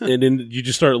 Yep. And then you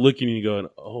just start looking and you're going,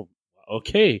 oh,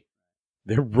 okay.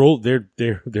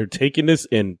 They're taking this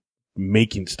and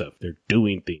making stuff. They're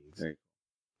doing things. Right.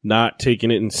 Not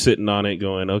taking it and sitting on it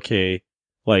going, okay,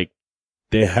 like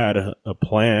they had a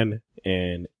plan,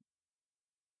 and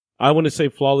I want to say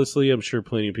flawlessly. I'm sure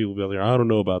plenty of people will be out there. I don't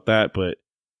know about that, but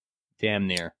damn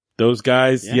near. Those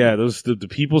guys, the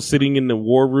people sitting in the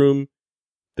war room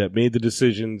that made the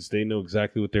decisions, they know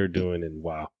exactly what they're doing, and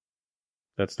wow,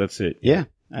 that's it. Yeah,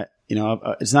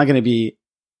 it's not going to be,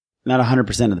 not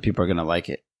 100% of the people are going to like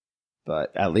it,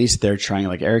 but at least they're trying.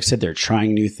 Like Eric said, they're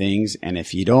trying new things, and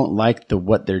if you don't like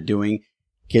what they're doing,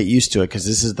 get used to it, because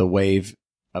this is the wave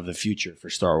of the future for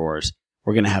Star Wars.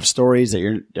 We're going to have stories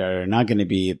that are not going to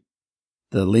be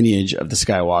the lineage of the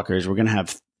Skywalkers. We're going to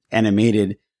have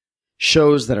animated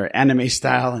shows that are anime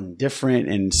style and different.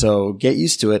 And so get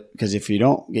used to it, because if you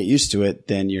don't get used to it,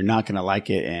 then you're not going to like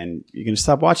it and you're going to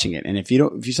stop watching it. And if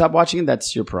you stop watching it,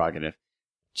 that's your prerogative.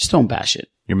 Just don't bash it.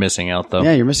 You're missing out, though.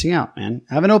 Yeah, you're missing out, man.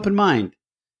 Have an open mind.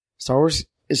 Star Wars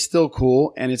is still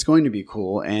cool, and it's going to be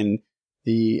cool. And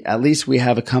at least we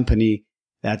have a company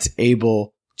that's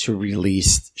able to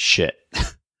release shit.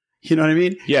 You know what I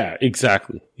mean? Yeah,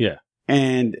 exactly. Yeah.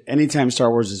 And anytime Star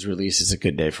Wars is released, it's a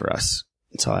good day for us.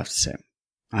 That's all I have to say.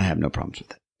 I have no problems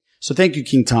with it. So thank you,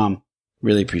 King Tom.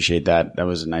 Really appreciate that. That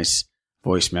was a nice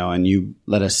voicemail, and you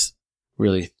let us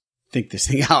really think this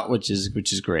thing out, which is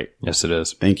great. Yes, it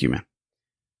is. Thank you, man.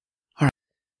 All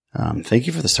right. Thank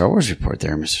you for the Star Wars report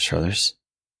there, Mr. Struthers.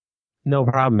 No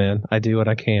problem, man. I do what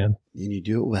I can. And you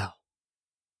do it well.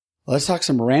 Let's talk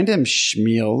some random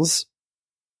schmeals.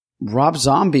 Rob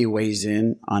Zombie weighs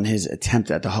in on his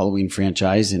attempt at the Halloween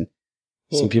franchise, and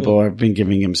some people have been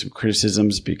giving him some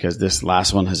criticisms because this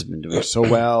last one has been doing so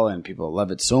well and people love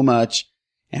it so much.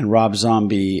 And Rob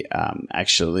Zombie,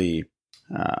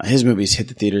 his movies hit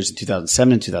the theaters in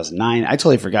 2007 and 2009. I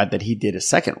totally forgot that he did a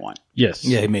second one. Yes.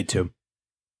 Yeah, he made two.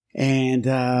 And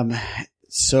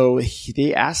so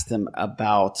they asked him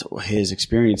about his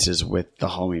experiences with the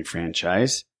Halloween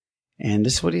franchise. And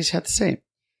this is what he's had to say.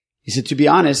 He said, "To be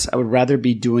honest, I would rather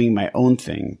be doing my own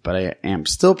thing, but I am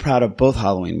still proud of both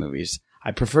Halloween movies.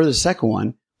 I prefer the second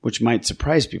one, which might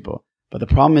surprise people. But the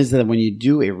problem is that when you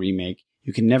do a remake,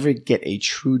 you can never get a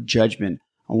true judgment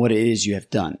on what it is you have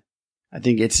done. I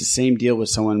think it's the same deal with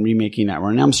someone remaking Nightmare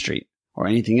on Elm Street or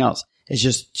anything else. It's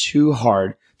just too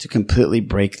hard to completely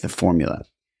break the formula."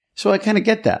 So I kind of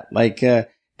get that. Like, they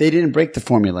didn't break the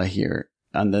formula here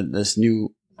on this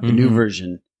new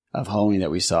version of Halloween that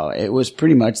we saw. It was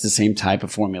pretty much the same type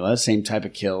of formula, same type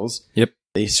of kills. Yep.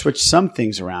 They switched some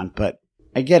things around, but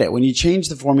I get it. When you change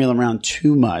the formula around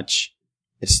too much,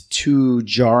 it's too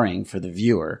jarring for the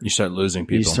viewer. You start losing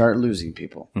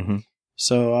people. Mm-hmm.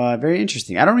 So, very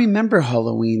interesting. I don't remember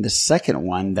Halloween, the second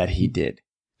one that he did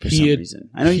for some reason.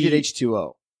 I know he did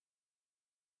H2O.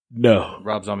 No.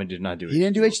 Rob Zombie did not do it. He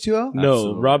didn't do H2O? No.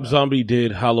 Absolutely Rob not. Zombie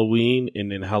did Halloween and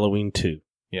then Halloween 2.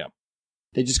 Yeah.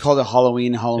 They just called it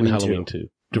Halloween, And Halloween 2. Halloween 2.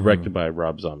 Directed by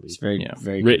Rob Zombie. It's very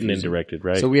written confusing. and directed,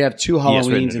 right? So we have two Yes, written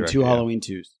Halloweens and and two directed, yeah. Halloween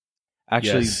 2s.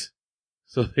 Actually, Yes.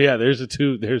 So yeah, there's a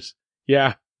two.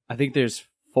 Yeah. I think there's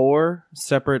 4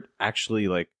 separate, actually,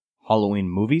 like, Halloween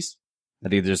movies. I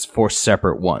think there's 4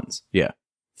 separate ones. Yeah.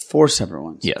 4 separate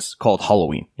ones. Yes, called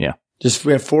Halloween. Yeah. Just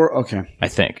we have 4? Okay. I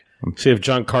think. So you have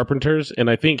John Carpenter's, and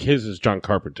I think his is John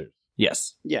Carpenter's.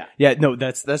 Yes. Yeah. Yeah, no,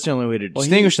 that's the only way to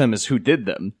distinguish them is who did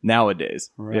them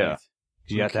nowadays. Right. Yeah.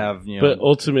 You have to have, But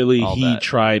ultimately, all he that.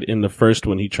 tried in the first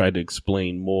one. He tried to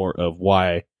explain more of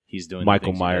why He's doing the Michael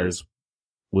things he Myers does.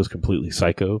 was completely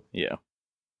psycho. Yeah.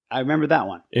 I remember that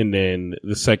one. And then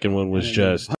the second one was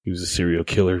just he was a serial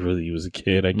killer. Really, he was a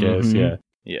kid, I guess. Mhm. Yeah.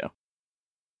 Yeah.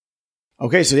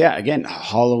 Okay, so yeah, again,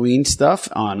 Halloween stuff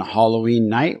on Halloween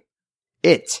night.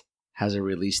 It has a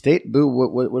release date. Boo,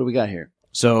 what do we got here?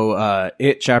 So,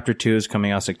 It Chapter 2 is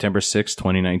coming out September 6th,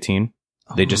 2019.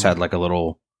 They just had like a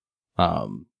little,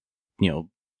 the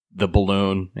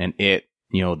balloon and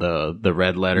the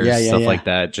red letters, stuff like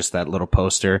that. Just that little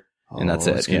poster. And that's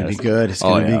it. It's going to be good. It's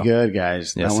going to be good,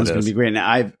 guys. Yes, that one's it going to is. be great.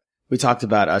 Now, we talked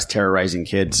about us terrorizing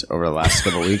kids over the last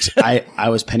couple of weeks. I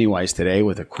was Pennywise today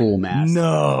with a cool mask.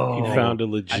 No. You found a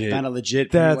legit. I found a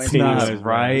legit That's Pennywise. not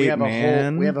right, we have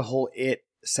man. we have a whole It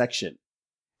section.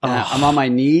 I'm on my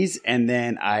knees, and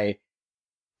then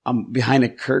I'm behind a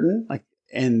curtain,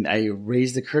 and I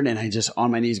raise the curtain, and I just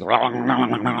on my knees go.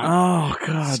 Oh,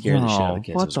 God. Scared the shit out of no. the kids.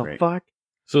 It What was the great. fuck?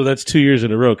 So that's 2 years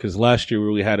in a row because last year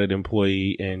we had an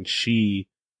employee and she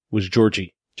was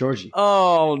Georgie. Georgie.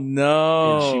 Oh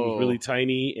no! And she was really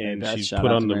tiny, and That she shout put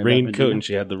out on to the Mary Beth raincoat, Medina. and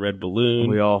she had the red balloon.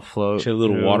 We all float. She had a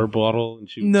little through. water bottle, and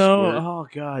she would No! squirt. Oh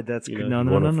god, that's You good. know,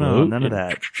 No, you no, wanna no, no, float? none of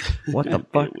that. What the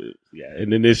fuck? Yeah,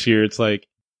 and then this year it's like,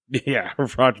 yeah,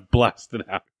 Raj blasted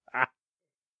out.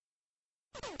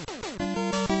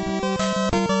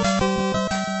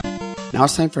 Now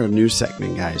it's time for a new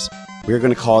segment, guys. We're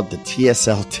going to call it the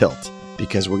TSL Tilt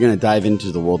because we're going to dive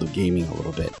into the world of gaming a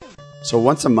little bit. So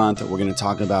once a month, we're going to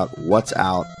talk about what's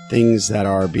out, things that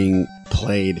are being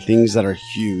played, things that are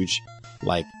huge,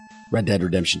 like Red Dead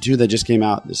Redemption 2 that just came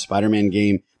out, the Spider-Man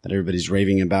game that everybody's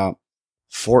raving about,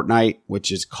 Fortnite,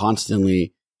 which is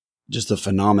constantly just a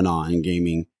phenomenon in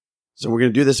gaming. So we're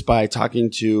going to do this by talking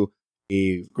to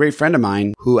a great friend of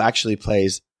mine who actually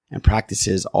plays and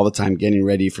practices all the time getting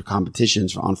ready for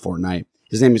competitions on Fortnite.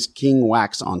 His name is King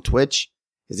Wax on Twitch.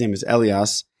 His name is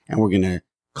Elias, and we're going to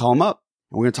call him up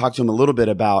and we're going to talk to him a little bit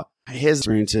about his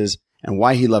experiences and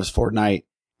why he loves Fortnite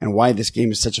and why this game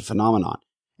is such a phenomenon.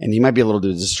 And he might be a little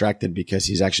bit distracted because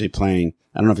he's actually playing.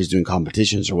 I don't know if he's doing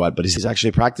competitions or what, but he's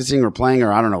actually practicing or playing,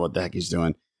 or I don't know what the heck he's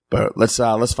doing. But let's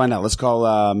find out. Let's call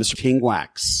Mr. King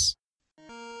Wax.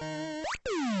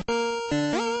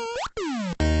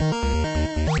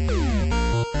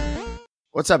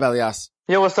 What's up, Elias?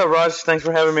 Yeah, what's up, Raj? Thanks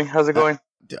for having me. How's it going?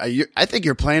 I think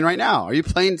you're playing right now. Are you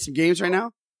playing some games right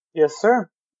now? Yes, sir.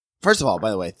 First of all,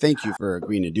 by the way, thank you for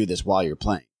agreeing to do this while you're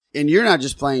playing. And you're not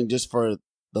just playing just for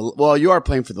well, you are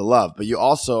playing for the love, but you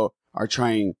also are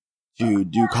trying to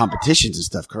do competitions and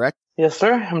stuff, correct? Yes,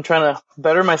 sir. I'm trying to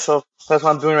better myself. That's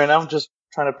what I'm doing right now. Just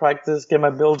trying to practice, get my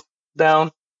build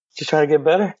down, just trying to get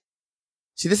better.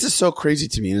 See, this is so crazy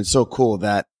to me, and it's so cool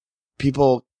that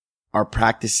people are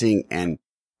practicing, and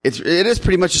it is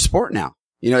pretty much a sport now.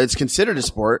 You know, it's considered a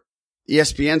sport.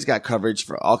 ESPN's got coverage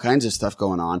for all kinds of stuff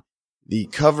going on. The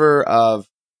cover of,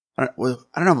 I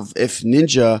don't know if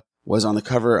Ninja was on the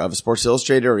cover of Sports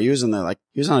Illustrated or he was on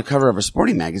the cover of a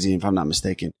sporting magazine, if I'm not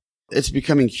mistaken. It's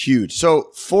becoming huge.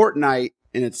 So Fortnite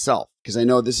in itself, because I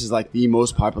know this is like the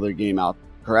most popular game out,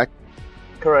 correct?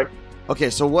 Correct. Okay,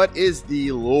 so what is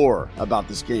the lore about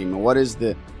this game?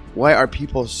 And why are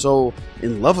people so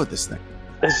in love with this thing?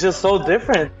 It's just so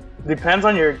different. Depends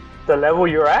on the level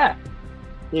you're at.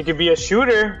 You could be a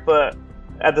shooter, but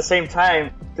at the same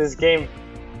time, this game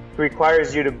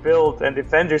requires you to build and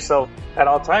defend yourself at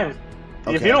all times.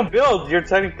 Okay. If you don't build, you're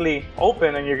technically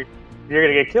open and you're going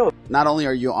to get killed. Not only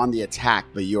are you on the attack,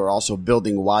 but you are also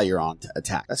building while you're on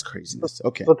attack. That's craziness.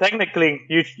 Okay. So technically,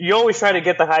 you always try to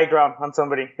get the high ground on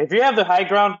somebody. If you have the high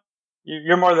ground,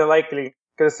 you're more than likely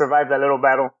going to survive that little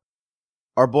battle.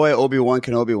 Our boy Obi-Wan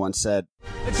Kenobi once said,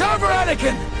 "It's over,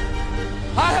 Anakin!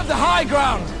 I have the high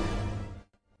ground!"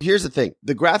 Here's the thing.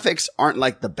 The graphics aren't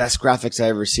like the best graphics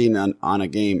I've ever seen on a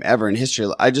game ever in history.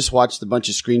 I just watched a bunch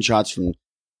of screenshots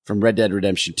from Red Dead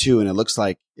Redemption 2, and it looks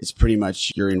like it's pretty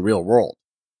much you're in real world.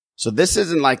 So this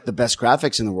isn't like the best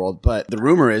graphics in the world, but the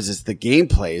rumor is the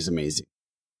gameplay is amazing.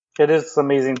 It is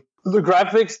amazing. The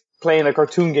graphics playing a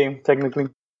cartoon game, technically.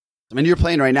 I mean, you're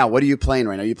playing right now. What are you playing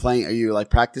right now? Are you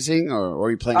like practicing or are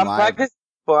you playing live? I'm practicing,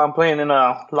 but I'm playing in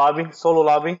a solo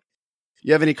lobby.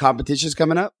 You have any competitions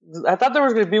coming up? I thought there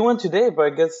was going to be one today, but I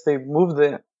guess they moved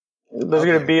it. There's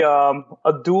going to be a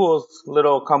duos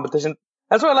little competition.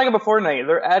 That's what I like about Fortnite.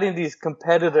 They're adding these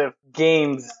competitive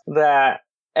games that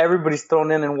everybody's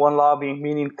thrown in one lobby,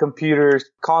 meaning computers,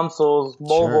 consoles,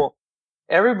 mobile.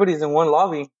 Sure. Everybody's in one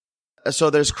lobby.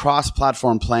 So there's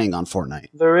cross-platform playing on Fortnite.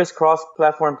 There is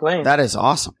cross-platform playing. That is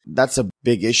awesome. That's a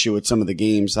big issue with some of the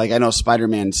games. Like I know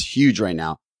Spider-Man's huge right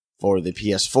now for the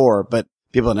PS4, but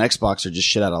people on Xbox are just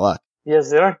shit out of luck.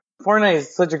 Yes, they are. Fortnite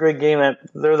is such a great game that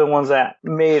they're the ones that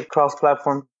made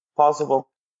cross-platform possible.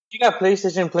 You got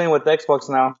PlayStation playing with Xbox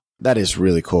now. That is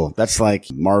really cool. That's like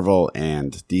Marvel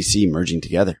and DC merging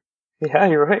together. Yeah,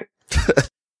 you're right.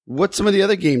 What's some of the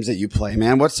other games that you play,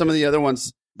 man? What's some of the other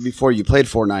ones before you played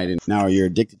Fortnite and now you're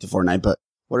addicted to Fortnite? But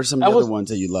what are some of the other ones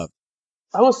that you love?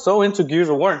 I was so into Gears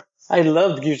of War. I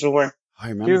loved Gears of War.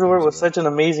 Gears of War was such an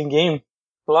amazing game.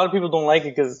 A lot of people don't like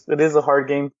it because it is a hard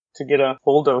game to get a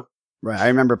hold of. Right. I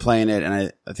remember playing it,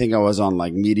 and I think I was on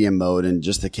like medium mode and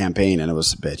just the campaign, and it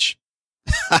was a bitch.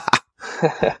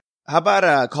 How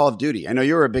about Call of Duty? I know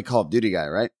you were a big Call of Duty guy,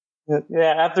 right?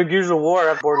 Yeah, after Gears of War,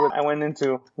 I went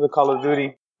into the Call of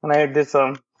Duty, and I did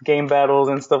some game battles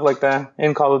and stuff like that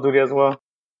in Call of Duty as well.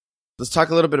 Let's talk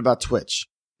a little bit about Twitch.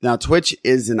 Now, Twitch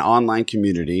is an online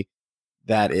community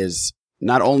that is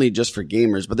not only just for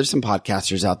gamers, but there's some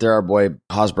podcasters out there. Our boy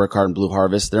Hosbergart and Blue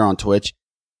Harvest, they're on Twitch.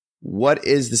 What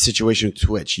is the situation with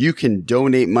Twitch? You can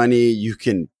donate money. You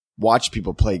can watch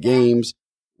people play games.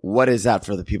 What is that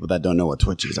for the people that don't know what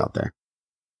Twitch is out there?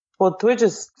 Well, Twitch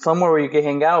is somewhere where you can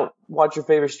hang out, watch your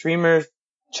favorite streamers,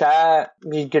 chat,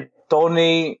 you could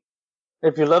donate.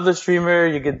 If you love the streamer,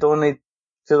 you could donate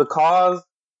to the cause.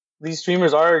 These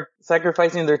streamers are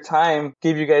sacrificing their time,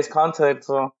 give you guys content,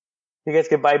 so you guys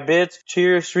can buy bits,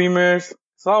 cheer streamers.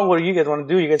 It's all what you guys want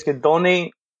to do. You guys can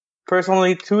donate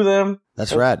personally to them.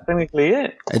 That's rad. Technically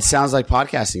it. It sounds like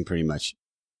podcasting pretty much.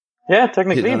 Yeah,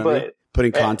 technically, You know what I but mean?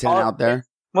 Putting content out there.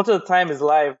 Most of the time is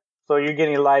live, so you're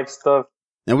getting live stuff.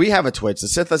 And we have a Twitch. The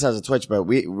Sithless has a Twitch, but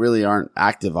we really aren't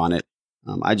active on it.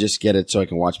 I just get it so I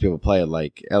can watch people play it,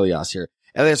 like Elias here.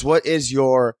 Elias, what is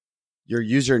your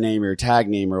username, your tag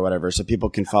name or whatever, so people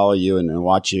can follow you and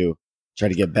watch you try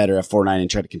to get better at Fortnite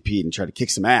and try to compete and try to kick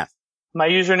some ass? My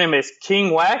username is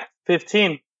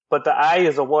KingWack15, but the I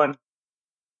is a 1.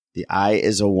 The I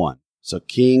is a 1. So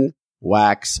King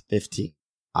Wax 15.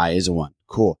 I is a 1.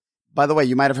 Cool. By the way,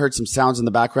 you might have heard some sounds in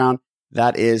the background.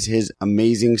 That is his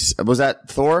amazing. Was that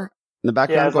Thor in the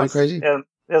background going crazy? Yeah,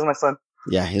 that's my son.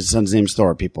 Yeah, his son's name's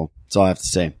Thor, people. That's all I have to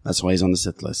say. That's why he's on the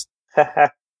Sith list.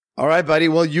 All right, buddy.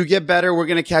 Well, you get better. We're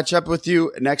going to catch up with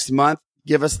you next month.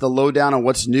 Give us the lowdown on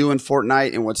what's new in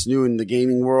Fortnite and what's new in the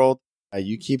gaming world.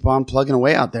 You keep on plugging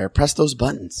away out there. Press those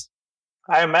buttons.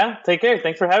 All right, man. Take care.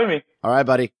 Thanks for having me. All right,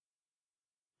 buddy.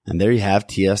 And there you have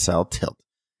TSL Tilt.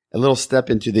 A little step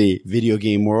into the video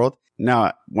game world. Now,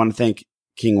 I want to thank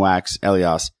King Wax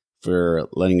Elias for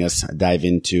letting us dive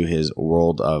into his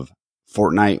world of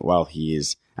Fortnite while he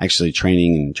is actually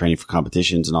training for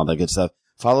competitions and all that good stuff.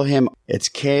 Follow him. It's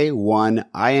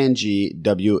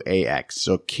K1INGWAX.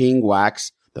 So King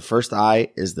Wax, the first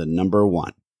I is the number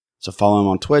 1. So follow him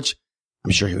on Twitch.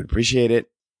 I'm sure he would appreciate it.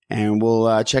 And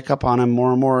we'll check up on him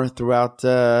more and more throughout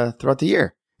the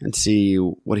year and see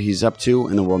what he's up to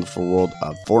in the wonderful world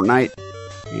of Fortnite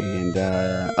and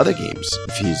other games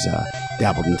if he's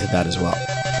dabbled into that as well.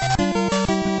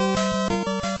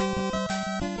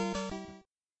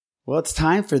 Well, it's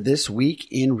time for This Week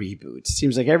in Reboots.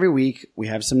 Seems like every week we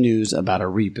have some news about a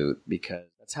reboot because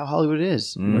that's how Hollywood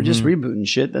is. Mm-hmm. We're just rebooting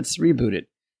shit that's rebooted.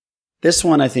 This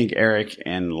one, I think Eric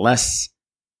and Les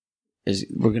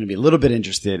we're going to be a little bit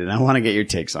interested, and I want to get your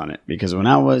takes on it because when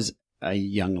I was a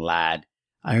young lad,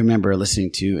 I remember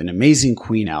listening to an amazing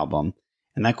Queen album,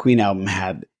 and that Queen album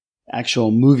had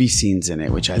actual movie scenes in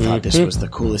it, which I thought this was the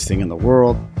coolest thing in the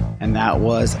world, and that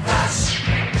was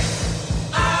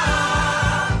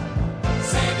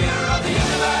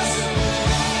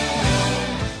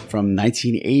from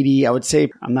 1980, I would say.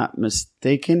 I'm not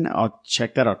mistaken. I'll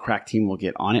check that. Our crack team will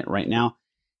get on it right now.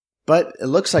 But it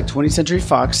looks like 20th Century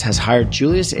Fox has hired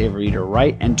Julius Avery to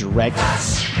write and direct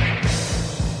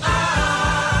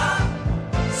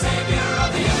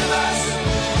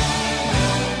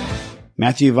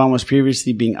Matthew Vaughn was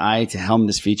previously being eyed to helm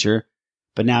this feature,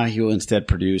 but now he will instead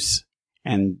produce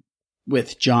and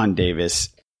with John Davis.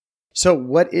 So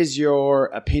what is your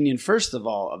opinion, first of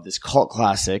all, of this cult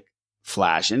classic,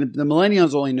 Flash? And the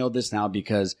millennials only know this now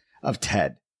because of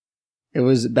Ted. It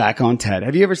was back on Ted.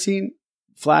 Have you ever seen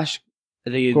Flash,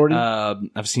 Gordon?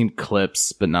 I've seen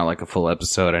clips, but not like a full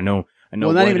episode. I know.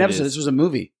 Well, not even an episode. This was a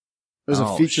movie. It was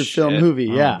a feature film movie.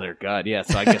 Yeah. Oh, dear God. Yeah.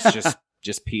 So I guess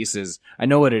just pieces. I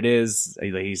know what it is.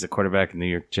 He's a quarterback in the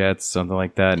New York Jets, something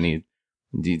like that, and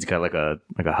he's got like a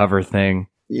hover thing.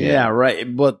 Yeah,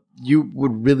 right. But you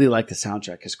would really like the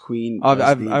soundtrack because Queen. I've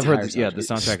heard this. Yeah, the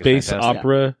soundtrack Space is fantastic.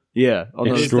 opera. Yeah, the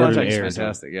soundtrack is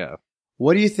fantastic. Yeah.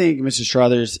 What do you think, Mr.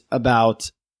 Struthers,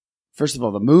 about first of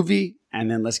all the movie, and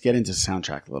then let's get into the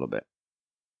soundtrack a little bit?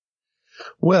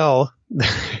 Well,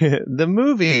 the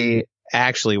movie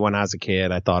actually, when I was a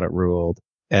kid, I thought it ruled.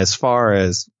 As far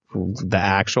as the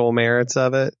actual merits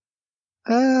of it,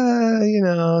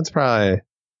 it's probably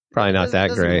not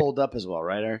that great. Hold up as well,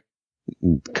 right, Eric?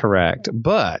 Correct.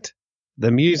 But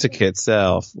the music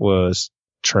itself was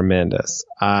tremendous.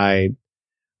 I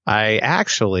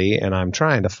actually, and I'm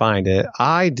trying to find it,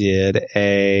 I did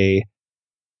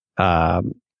my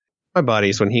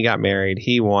buddies, when he got married,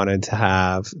 he wanted to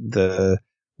have the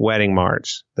wedding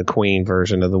march, the Queen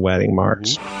version of the wedding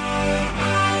march.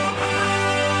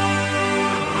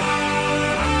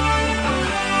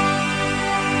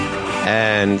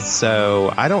 And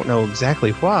so I don't know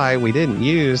exactly why we didn't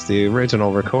use the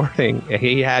original recording.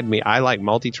 I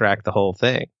multi-tracked the whole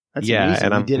thing. That's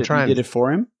amazing. And you did it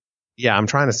for him? Yeah, I'm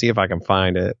trying to see if I can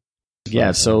find it.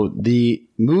 Yeah, so the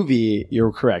movie,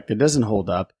 you're correct. It doesn't hold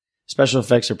up. Special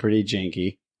effects are pretty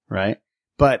janky, right?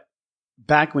 But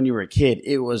back when you were a kid,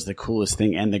 it was the coolest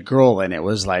thing. And the girl in it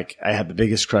was like, I had the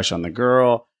biggest crush on the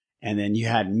girl. And then you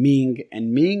had Ming,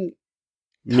 and Ming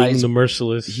the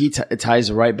Merciless. He ties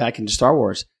right back into Star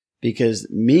Wars because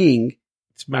Ming.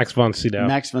 It's Max von Sydow.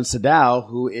 Max von Sydow,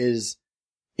 who is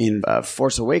in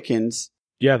Force Awakens.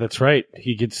 Yeah, that's right.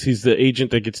 He's the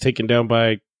agent that gets taken down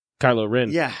by Kylo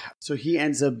Ren. Yeah. So he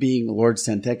ends up being Lord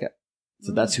Santeca.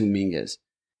 So that's who Ming is.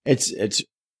 It's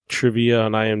trivia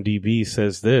on IMDb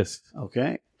says this.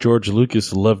 Okay. George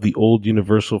Lucas loved the old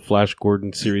Universal Flash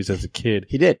Gordon series as a kid.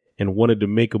 He did. And wanted to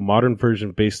make a modern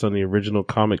version based on the original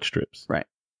comic strips. Right.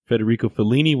 Federico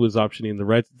Fellini was optioning the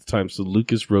rights at the time, so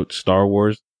Lucas wrote Star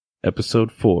Wars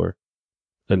Episode 4,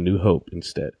 A New Hope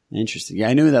instead. Interesting. Yeah,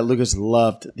 I knew that Lucas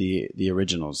loved the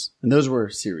originals. And those were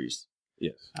series.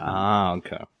 Yes.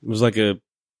 Okay. It was like a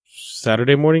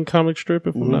Saturday morning comic strip,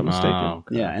 if I'm not mistaken.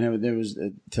 Okay. Yeah, and there was a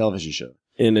television show.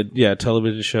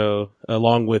 Television show,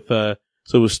 along with, so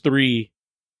it was 3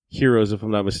 heroes, if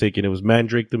I'm not mistaken. It was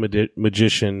Mandrake the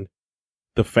Magician,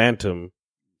 the Phantom,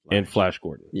 and Flash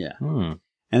Gordon. Yeah.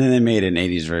 And then they made an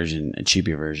 80s version, a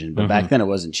cheapy version. But back then it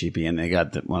wasn't cheapy, and they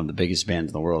got one of the biggest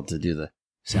bands in the world to do the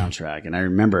soundtrack. And I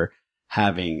remember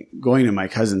going to my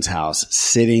cousin's house,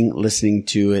 sitting, listening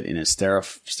to it in a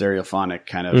stereophonic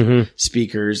kind of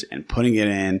speakers and putting it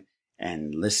in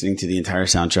and listening to the entire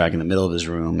soundtrack in the middle of his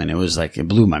room. And it was like, it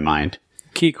blew my mind.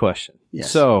 Key question.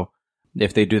 Yes. So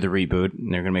if they do the reboot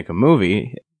and they're going to make a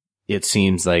movie, it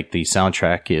seems like the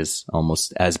soundtrack is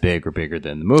almost as big or bigger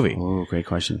than the movie. Oh, great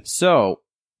question. So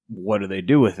what do they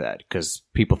do with that? Because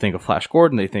people think of Flash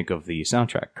Gordon, they think of the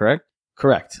soundtrack, correct?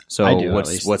 Correct. So I do,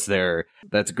 what's their,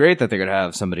 that's great that they're going to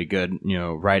have somebody good,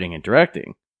 writing and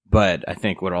directing. But I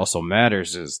think what also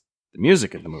matters is the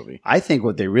music in the movie. I think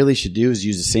what they really should do is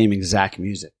use the same exact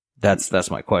music. That's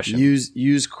my question.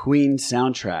 Use Queen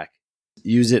soundtrack.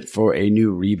 Use it for a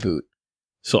new reboot.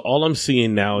 So all I'm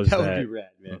seeing now is that would be rad,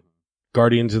 man.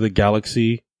 Guardians of the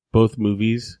Galaxy, both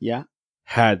movies,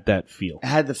 had that feel. It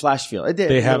had the Flash feel. It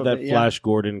did. They have that Flash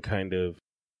Gordon kind of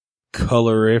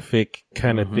colorific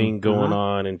kind of thing going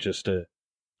on, and just a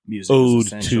music ode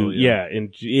to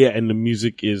and the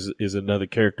music is another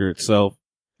character itself.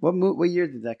 What year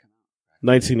did that come out?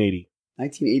 1980.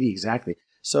 1980 exactly.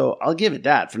 So I'll give it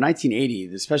that. For 1980,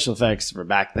 the special effects for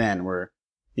back then were,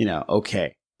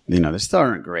 okay. They still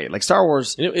aren't great. Like Star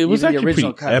Wars, it was even actually the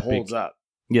original pretty cut epic. holds up.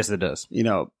 Yes, it does.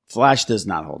 Flash does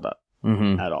not hold up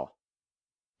at all.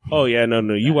 Oh yeah,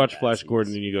 no. You watch Flash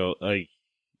Gordon and you go like,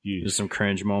 there's some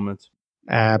cringe moments.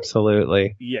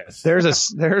 Absolutely. Yes. There's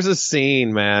a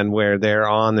scene, man, where they're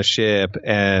on the ship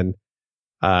and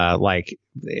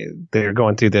they're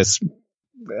going through this,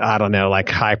 I don't know, like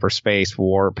hyperspace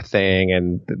warp thing,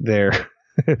 and they're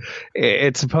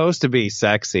it's supposed to be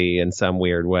sexy in some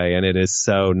weird way, and it is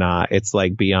so not. It's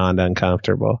like beyond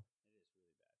uncomfortable.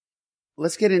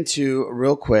 Let's get into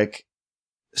real quick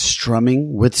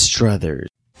strumming with Struthers.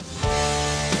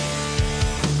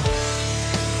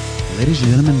 Ladies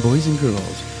and gentlemen, boys and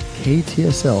girls,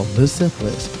 KTSL The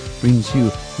Syphilis brings you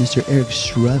Mr. Eric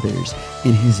Struthers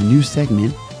in his new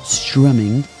segment,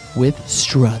 Strumming with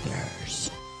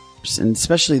Struthers. And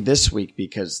especially this week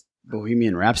because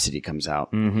Bohemian Rhapsody comes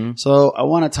out. So I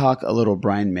want to talk a little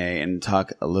Brian May and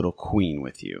talk a little Queen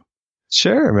with you.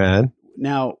 Sure, man.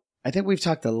 Now, I think we've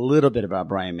talked a little bit about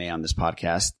Brian May on this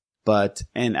podcast,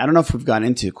 and I don't know if we've gotten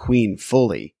into Queen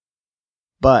fully,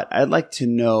 but I'd like to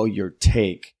know your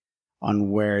take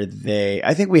on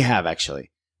I think we have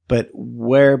actually, but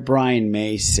where Brian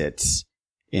May sits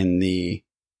in the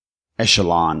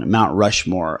echelon, Mount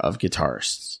Rushmore of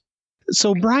guitarists.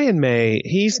 So Brian May,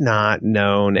 he's not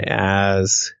known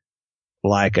as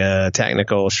like a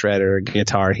technical shredder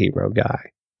guitar hero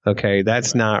guy. Okay,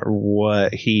 that's not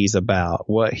what he's about.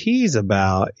 What he's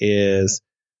about is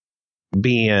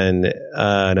being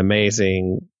an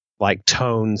amazing like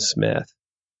tonesmith.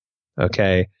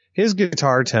 Okay. His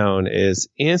guitar tone is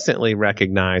instantly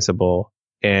recognizable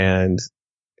and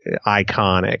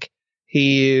iconic.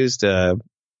 He used a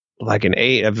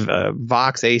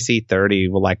Vox AC30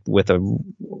 with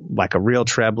a real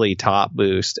trebly top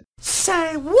boost.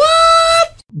 Say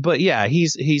what? But yeah,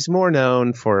 he's more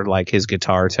known for like his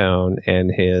guitar tone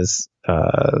and his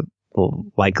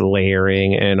like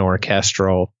layering and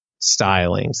orchestral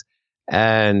stylings.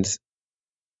 And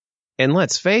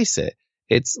let's face it,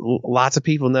 it's lots of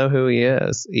people know who he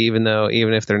is, even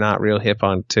if they're not real hip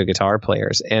on to guitar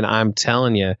players. And I'm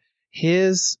telling you,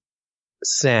 his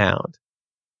sound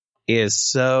is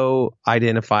so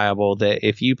identifiable that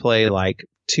if you play like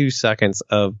 2 seconds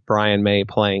of Brian May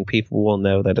playing, people will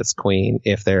know that it's Queen.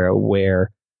 If they're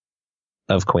aware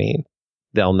of Queen,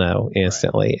 they'll know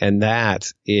instantly. Right. And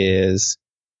that is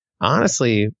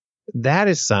honestly, that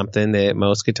is something that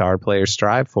most guitar players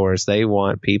strive for. Is they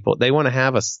want to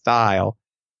have a style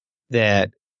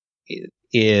that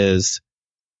is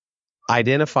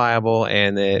identifiable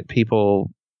and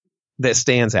that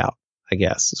stands out. I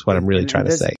guess is what I'm really trying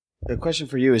to say. The question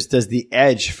for you is, does the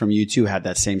Edge from U2 have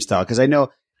that same style? Because I know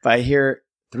if I hear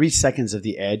 3 seconds of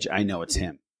the Edge, I know it's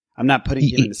him. I'm not putting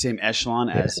him in the same echelon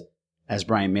as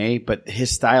Brian May, but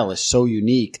his style is so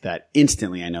unique that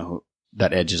instantly I know who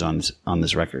that Edge is on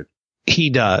this record. He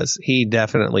does. He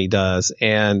definitely does.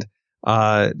 And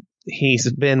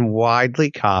he's been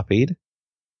widely copied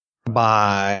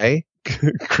by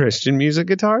Christian music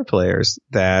guitar players.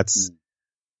 That's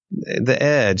the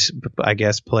Edge, I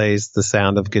guess, plays the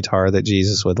sound of guitar that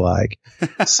Jesus would like.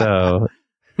 So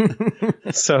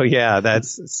yeah,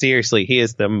 that's seriously, he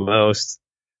is the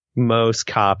most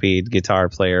copied guitar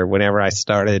player. Whenever I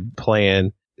started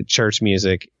playing church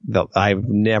music, I've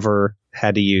never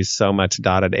had to use so much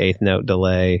dotted eighth note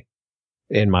delay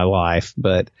in my life.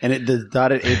 And the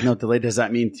dotted eighth note delay, does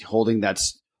that mean holding that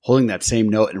same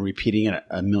note and repeating it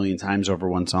a million times over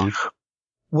one song?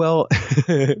 Well,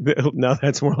 no,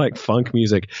 that's more like funk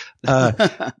music.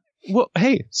 Well,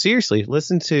 hey, seriously,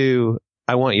 listen to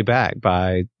I Want You Back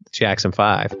by Jackson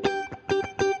 5.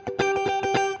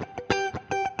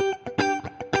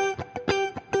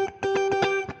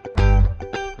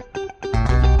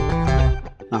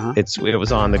 It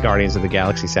was on the Guardians of the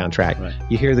Galaxy soundtrack. Right.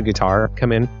 You hear the guitar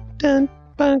come in. Dun,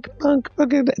 bunk, bunk,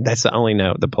 bunk. That's the only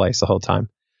note that plays the whole time.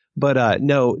 But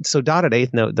no, so dotted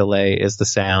eighth note delay is the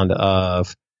sound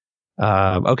of,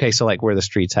 okay, so like Where the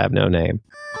Streets Have No Name.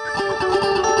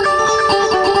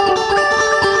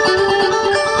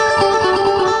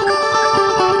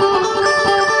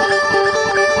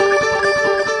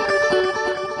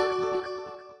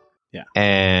 Yeah.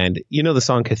 And you know the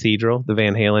song Cathedral, the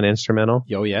Van Halen instrumental?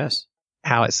 Oh, yes.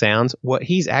 How it sounds? What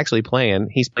he's actually playing,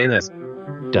 he's playing this.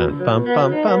 Dun bum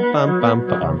bum bum bum bum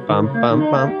bum bum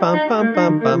bum bum bum bum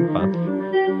bum bum bum.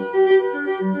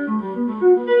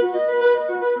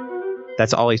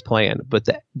 That's all he's playing. But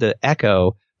the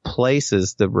echo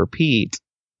places the repeat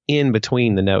in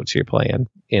between the notes you're playing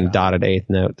in dotted eighth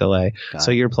note delay.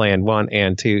 So you're playing 1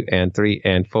 and 2 and 3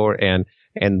 and 4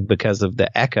 and because of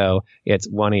the echo, it's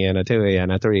 1 and a 2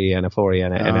 and a 3 and a 4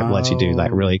 and it lets you do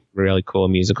like really, really cool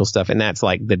musical stuff. And that's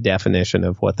like the definition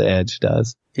of what the Edge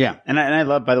does. Yeah. And I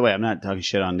love, by the way, I'm not talking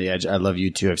shit on the Edge. I love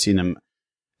U2. I've seen him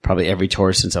probably every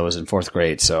tour since I was in 4th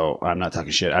grade. So I'm not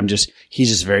talking shit. He's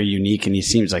just very unique and he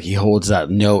seems like he holds that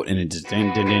note and it just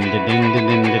like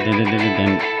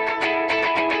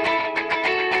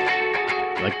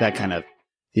that kind of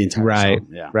the entire song.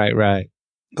 Yeah. Right.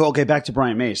 Cool. Okay. Back to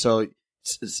Brian May. So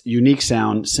it's unique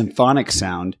sound, symphonic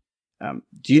sound.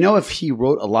 Do you know if he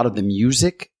wrote a lot of the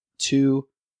music to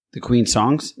the Queen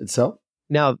songs itself?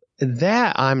 Now,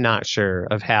 that I'm not sure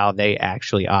of how they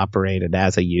actually operated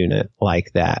as a unit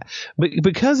like that. But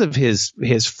because of his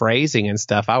phrasing and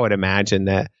stuff, I would imagine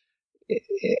that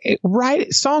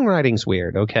songwriting's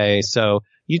weird, okay? So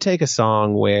you take a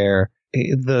song where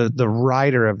the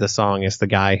writer of the song is the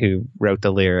guy who wrote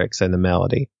the lyrics and the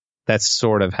melody. That's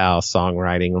sort of how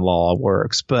songwriting law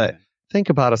works. But think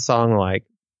about a song like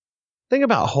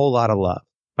Whole Lotta Love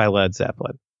by Led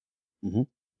Zeppelin. Mm-hmm.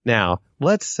 Now,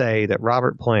 let's say that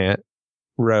Robert Plant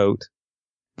wrote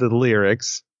the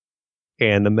lyrics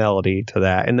and the melody to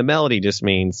that. And the melody just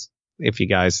means, if you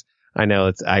guys, I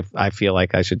know I feel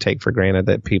like I should take for granted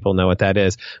that people know what that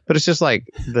is, but it's just like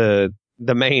the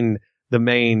main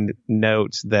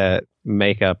notes that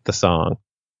make up the song.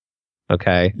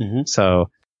 Okay. Mm-hmm. So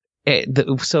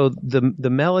the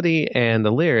melody and the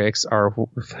lyrics are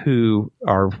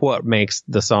what makes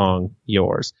the song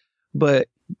yours. But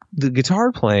the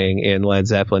guitar playing in Led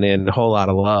Zeppelin in A Whole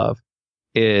Lotta Love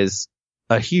is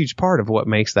a huge part of what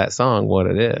makes that song what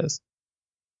it is.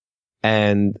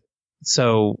 And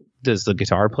so does the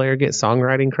guitar player get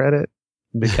songwriting credit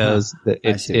because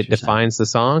it defines the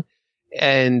song?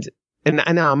 And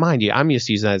now, mind you, I'm just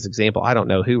using that as an example. I don't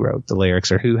know who wrote the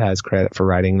lyrics or who has credit for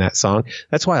writing that song.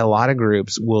 That's why a lot of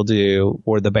groups will do,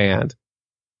 or the band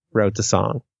wrote the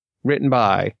song, written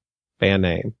by, band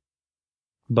name.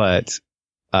 But,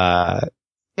 how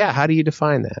do you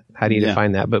define that? How do you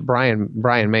define that? But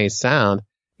Brian May's sound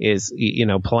is,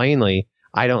 plainly,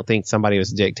 I don't think somebody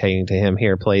was dictating to him,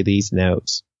 here, play these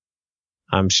notes.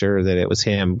 I'm sure that it was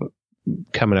him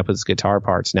coming up with his guitar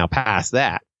parts. Now, past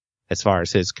that, as far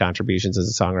as his contributions as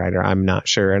a songwriter, I'm not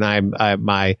sure. And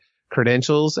my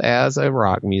credentials as a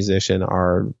rock musician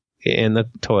are in the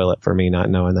toilet for me not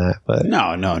knowing that. But no.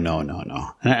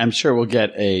 I'm sure we'll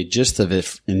get a gist of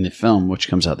it in the film, which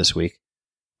comes out this week,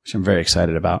 which I'm very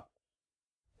excited about.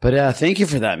 But thank you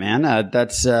for that, man.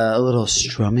 That's a little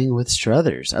strumming with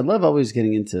Struthers. I love always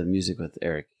getting into music with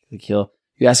Eric. Like you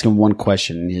ask him one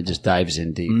question and he just dives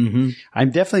in deep. Mm-hmm.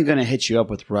 I'm definitely going to hit you up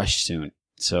with Rush soon.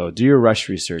 So do your Rush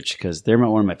research because they're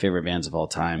one of my favorite bands of all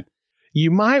time.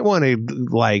 You might want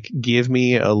to give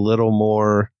me a little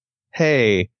more,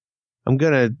 hey, I'm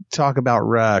going to talk about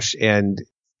Rush and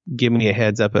give me a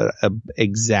heads up of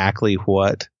exactly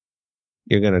what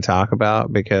you're going to talk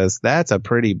about, because that's a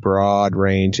pretty broad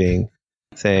ranging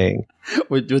thing.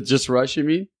 With just Rush, you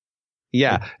mean?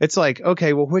 Yeah. It's like,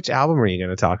 okay, well, which album are you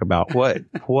going to talk about? What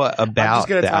about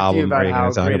the album are you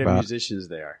going to talk about? Musicians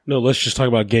they are. No, let's just talk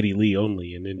about Geddy Lee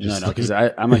only, and then just because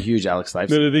I'm a huge Alex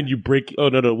Lifeson. No, then you break. Oh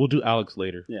no, we'll do Alex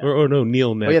later. Yeah. Or no,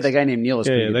 Neil next. Oh yeah, that guy named Neil is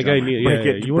pretty good. That guy Neil.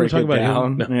 Yeah, you want to talk about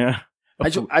him? No. Yeah.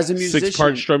 As a musician,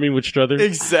 6-part strumming with Struther.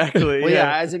 Exactly. Well,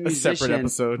 yeah. As a musician, separate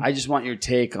episode. I just want your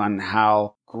take on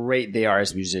how great they are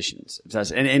as musicians,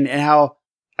 and how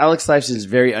Alex Lifeson is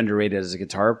very underrated as a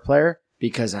guitar player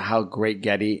because of how great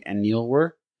Geddy and Neil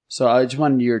were. So I just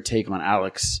wanted your take on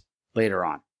Alex later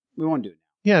on. We won't do it.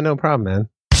 Yeah, no problem, man.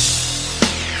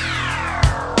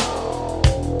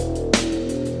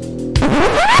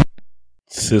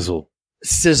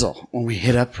 Sizzle when we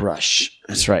hit up Rush.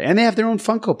 That's right. And they have their own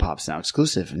Funko Pops now,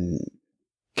 exclusive in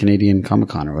Canadian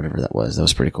Comic-Con or whatever that was. That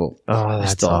was pretty cool. Oh,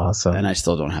 that's awesome. And I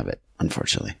still don't have it,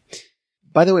 unfortunately.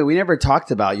 By the way, we never talked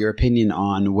about your opinion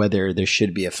on whether there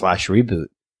should be a Flash reboot.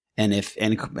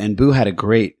 And Boo had a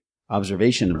great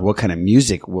observation of what kind of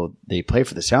music will they play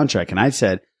for the soundtrack. And I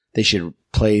said they should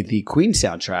play the Queen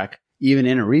soundtrack even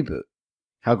in a reboot.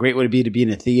 How great would it be to be in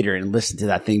a theater and listen to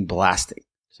that thing blasting?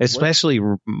 Especially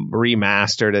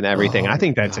remastered and everything. I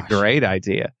think that's a great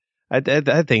idea. I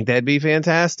think that'd be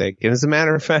fantastic. And as a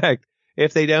matter of fact,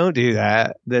 if they don't do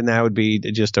that, then that would be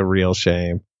just a real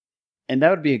shame. And that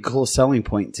would be a cool selling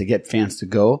point to get fans to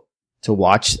go to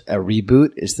watch a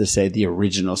reboot, is to say the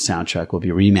original soundtrack will be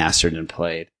remastered and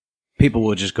played. People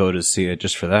will just go to see it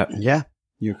just for that. Yeah,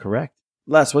 you're correct.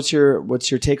 Les, what's your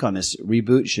take on this?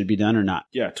 Reboot should be done or not?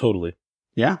 Yeah, totally.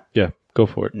 Yeah? Yeah, go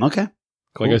for it. Okay.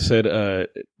 Cool. Like I said,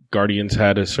 Guardians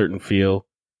had a certain feel.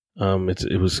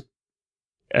 It was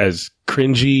as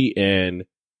cringy, and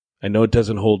I know it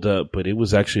doesn't hold up, but it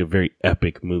was actually a very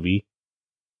epic movie.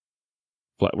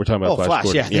 We're talking about Flash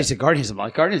Gordon. Yeah. They said Guardians. I'm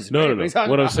like, Guardians. No.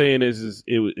 What I'm saying is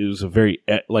it was a very,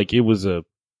 it was a,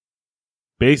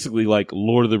 basically like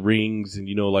Lord of the Rings and,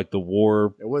 like the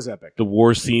war. It was epic. The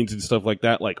war scenes and stuff like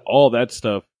that. Like all that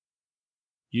stuff.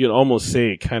 You can almost say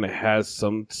it kind of has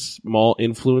some small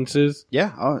influences.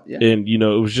 Yeah. Oh, yeah. And, it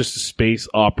was just a space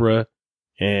opera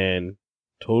and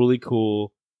totally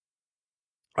cool.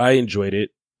 I enjoyed it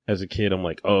as a kid. I'm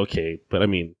like, oh, okay. But I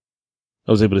mean,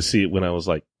 I was able to see it when I was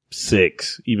like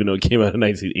 6, even though it came out in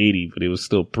 1980, but it was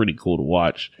still pretty cool to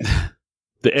watch.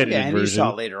 The edited and version. you saw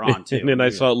it later on, too. And then I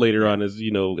saw it later on as,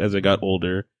 as I got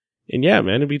older. And yeah,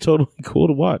 man, it'd be totally cool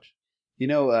to watch.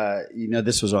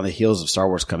 This was on the heels of Star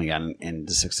Wars coming out and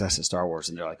the success of Star Wars.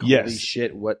 And they're like, holy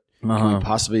shit, what can we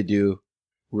possibly do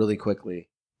really quickly?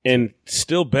 And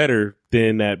still better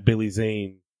than that Billy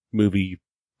Zane movie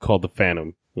called The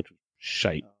Phantom, which was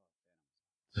shite.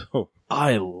 So,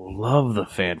 I love The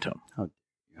Phantom.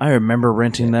 I remember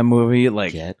renting that movie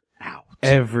Get out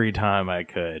every time I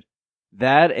could.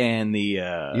 That and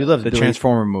the you love the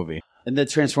Transformer movie. And the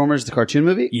Transformers, the cartoon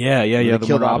movie? Yeah. They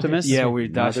killed Optimus? Yeah,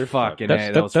 that's fucking.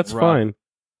 That's fine.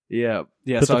 Yeah.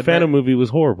 But the Phantom movie was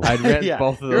horrible. I'd read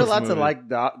both of those. You're allowed to like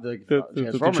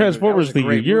the Transformers thing.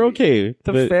 You're okay.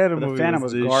 The Phantom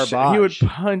was garbage.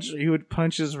 He would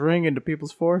punch his ring into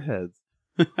people's foreheads.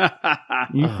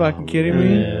 You fucking kidding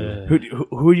me? Yeah.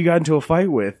 Who you got into a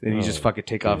fight with? And you just fucking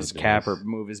take off his cap or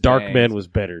move his bangs. Darkman was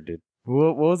better, dude.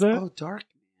 What was that? Oh, Darkman.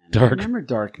 I remember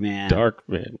Darkman.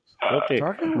 Darkman. Okay.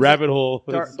 Darkman Rabbit hole.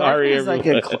 Sorry, Darkman's like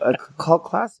a cult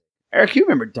classic. Eric, you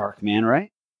remember Darkman,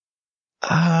 right?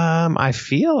 I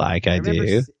feel like I do.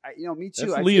 Me too.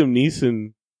 That's Liam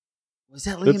Neeson. Was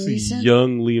that Liam Neeson?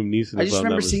 Young Liam Neeson. I just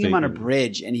remember seeing him on a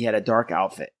bridge, and he had a dark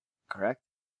outfit. Correct?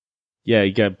 Yeah,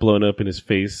 he got blown up in his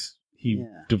face. He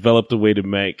developed a way to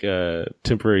make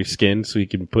temporary skin so he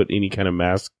can put any kind of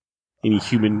mask, any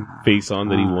human face on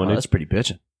that he wanted. That's pretty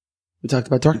bitchin'. We talked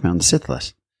about Darkman on the Sith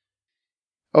list.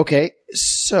 Okay,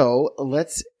 so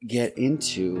let's get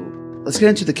into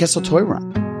the Kessel Toy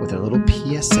Run with a little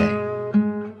PSA.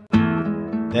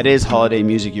 That is holiday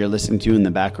music you're listening to in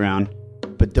the background,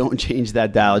 but don't change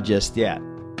that dial just yet.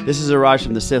 This is Araj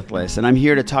from the Sith list, and I'm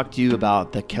here to talk to you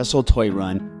about the Kessel Toy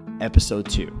Run, Episode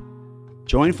 2.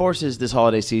 Join forces this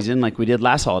holiday season, like we did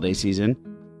last holiday season,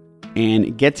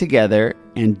 and get together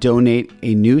and donate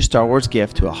a new Star Wars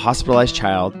gift to a hospitalized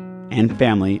child and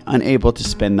family unable to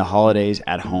spend the holidays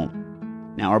at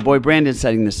home. Now, our boy Brandon's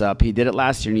setting this up. He did it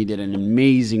last year, and he did an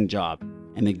amazing job.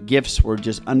 And the gifts were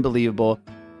just unbelievable.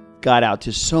 got out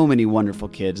to so many wonderful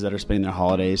kids that are spending their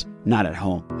holidays not at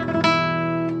home.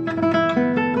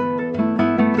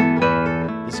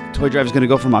 This toy drive is going to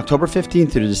go from October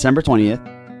 15th through December 20th.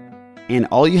 And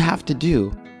all you have to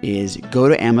do is go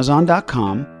to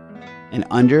Amazon.com and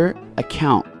under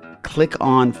account, click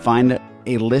on find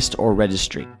a list or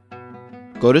registry.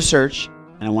 Go to search,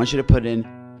 and I want you to put in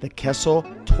the Kessel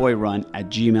Toy Run at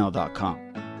gmail.com.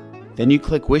 Then you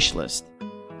click wish list.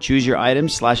 Choose your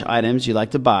items you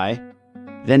like to buy.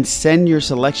 Then send your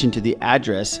selection to the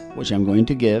address, which I'm going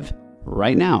to give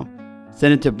right now.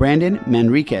 Send it to Brandon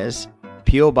Manriquez,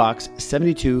 P.O. Box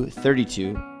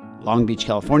 7232, Long Beach,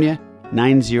 California,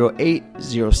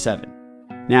 90807.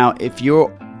 Now, if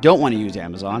you don't want to use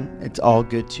Amazon, it's all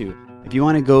good too. If you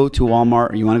want to go to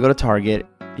Walmart or you want to go to Target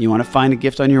and you want to find a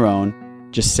gift on your own,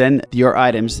 just send your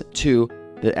items to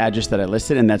the address that I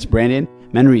listed, and that's Brandon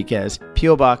Manriquez,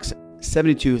 P.O. Box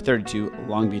 7232,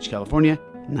 Long Beach, California,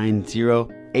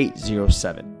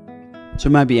 90807. So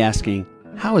you might be asking,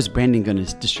 how is Brandon going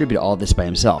to distribute all this by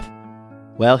himself?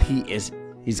 Well, he's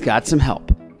got some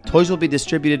help. Toys will be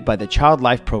distributed by the Child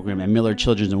Life Program at Miller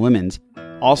Children's and Women's.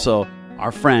 Also,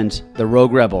 our friends, the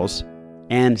Rogue Rebels,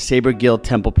 and Saber Guild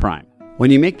Temple Prime.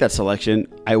 When you make that selection,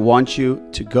 I want you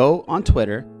to go on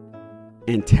Twitter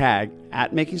and tag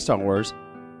at Making Star Wars,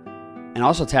 and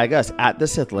also tag us at The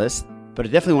Sith List, but I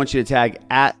definitely want you to tag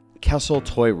at Kessel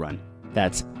Toy Run.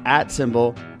 That's at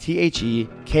symbol TheKessel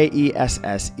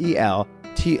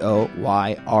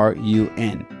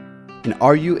And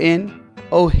are you in?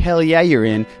 Oh, hell yeah, you're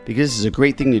in, because this is a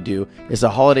great thing to do. It's the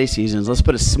holiday seasons. Let's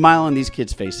put a smile on these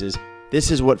kids' faces.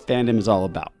 This is what fandom is all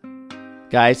about.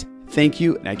 Guys, thank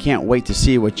you, and I can't wait to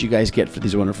see what you guys get for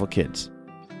these wonderful kids.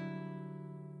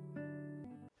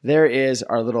 There is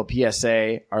our little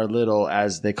PSA, our little,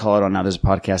 as they call it on Others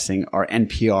Podcasting, our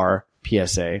NPR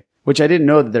PSA, which I didn't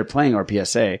know that they're playing our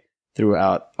PSA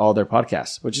throughout all their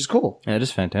podcasts, which is cool. Yeah, it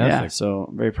is fantastic. Yeah, so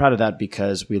I'm very proud of that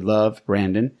because we love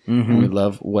Brandon and we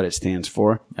love what it stands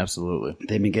for. Absolutely.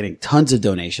 They've been getting tons of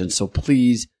donations, so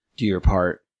please do your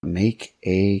part. Make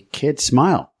a kid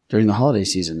smile during the holiday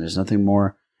season. There's nothing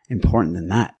more important than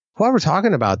that. While we're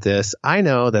talking about this, I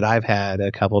know that I've had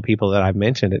a couple of people that I've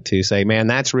mentioned it to say, man,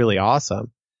 that's really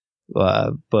awesome.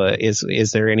 But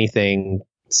is there anything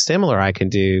similar I can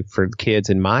do for kids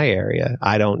in my area?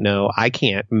 I don't know. I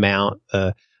can't mount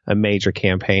a major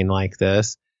campaign like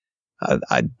this.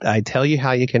 I tell you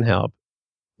how you can help.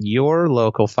 Your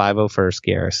local 501st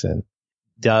Garrison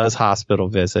does hospital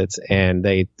visits, and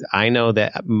I know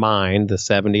that mine, the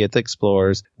 70th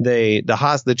Explorers,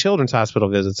 the children's hospital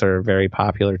visits are a very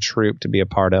popular troop to be a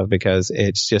part of because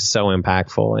it's just so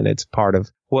impactful, and it's part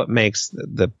of what makes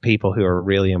the people who are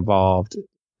really involved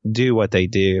do what they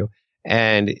do.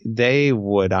 And they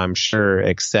would, I'm sure,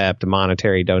 accept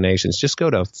monetary donations. Just go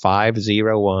to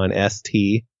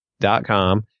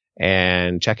 501st.com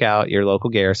and check out your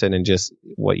local Garrison, and just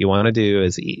what you want to do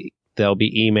is there'll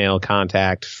be email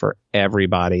contact for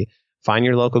everybody. Find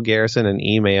your local Garrison and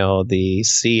email the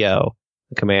CO,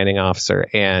 the commanding officer,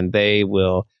 and they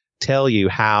will tell you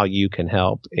how you can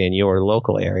help in your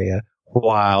local area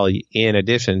while in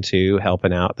addition to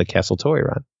helping out the Kessel Toy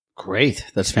Run. Great.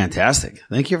 That's fantastic.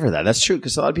 Thank you for that. That's true,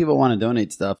 because a lot of people want to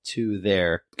donate stuff to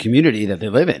their community that they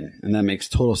live in, and that makes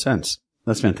total sense.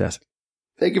 That's fantastic.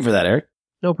 Thank you for that, Eric.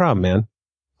 No problem, man.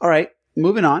 All right.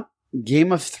 Moving on.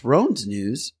 Game of Thrones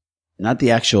news. Not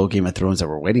the actual Game of Thrones that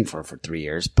we're waiting for 3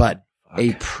 years, but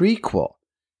a prequel.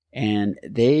 And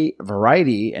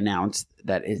Variety announced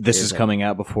that this is coming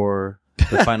out before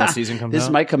the final season comes out. This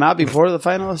might come out before the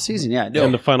final season. Yeah. No.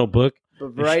 And the final book.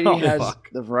 But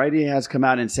Variety has come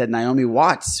out and said Naomi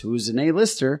Watts, who's an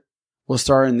A-lister, will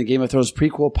star in the Game of Thrones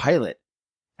prequel pilot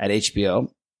at HBO.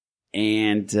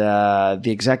 And the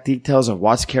exact details of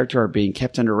Watts' character are being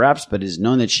kept under wraps, but it is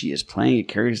known that she is playing a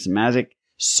charismatic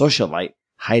socialite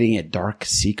hiding a dark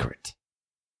secret.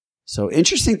 So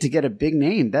interesting to get a big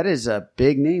name. That is a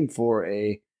big name for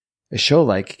a show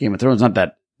like Game of Thrones. Not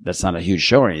that that's not a huge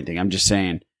show or anything. I'm just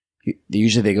saying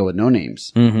usually they go with no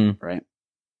names, right?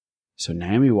 So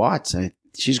Naomi Watts,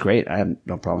 she's great. I have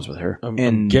no problems with her.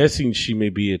 I'm guessing she may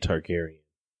be a Targaryen.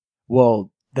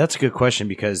 Well, that's a good question,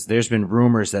 because there's been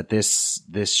rumors that this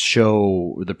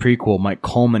show, the prequel, might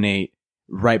culminate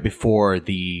right before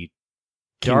the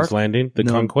King's Landing,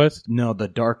 Conquest? No, the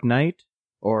Dark Knight,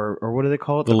 or what do they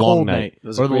call it? The Long Night.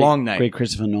 Or the Long Night. Great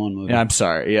Christopher Nolan movie. Yeah, I'm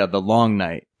sorry. Yeah, the Long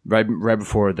Night. Right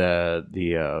before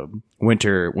the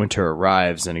winter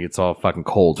arrives, and it gets all fucking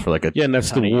cold for like a and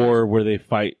that's the war where they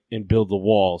fight and build the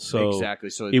wall. So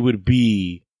exactly. So it would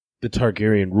be the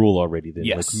Targaryen rule already then,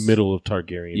 yes. like middle of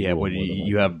Targaryen. Yeah, rule,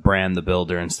 you have Bran the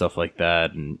Builder and stuff like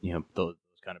that, and those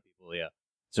kind of people. Yeah.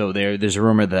 So there's a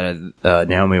rumor that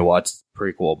Naomi Watts'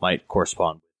 prequel might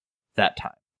correspond with that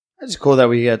time. It's cool that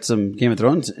we got some Game of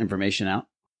Thrones information out.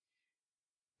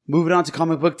 Moving on to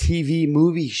comic book TV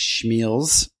movie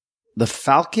schmeals. The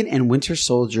Falcon and Winter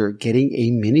Soldier getting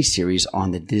a miniseries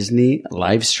on the Disney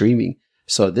live streaming.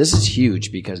 So this is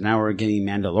huge because now we're getting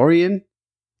Mandalorian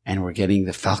and we're getting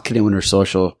the Falcon and Winter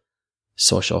Soldier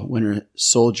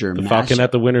The Falcon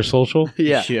at the Winter Social?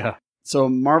 Yeah. Yeah. So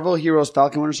Marvel Heroes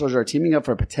Falcon and Winter Soldier are teaming up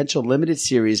for a potential limited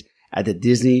series at the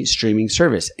Disney streaming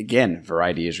service. Again,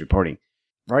 Variety is reporting.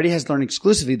 Variety has learned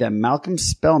exclusively that Malcolm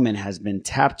Spellman has been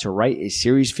tapped to write a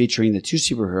series featuring the two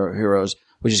superheroes,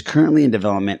 which is currently in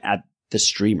development at the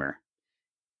streamer.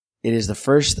 It is the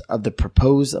first of the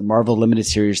proposed Marvel limited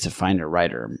series to find a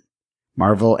writer.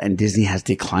 Marvel and Disney has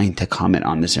declined to comment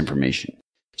on this information.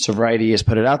 So Variety has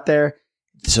put it out there.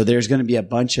 So there's going to be a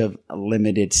bunch of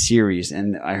limited series,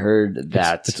 and I heard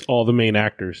that it's all the main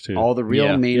actors too. All the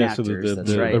real main actors. So that's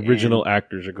the right. original And,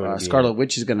 actors are going to be Scarlet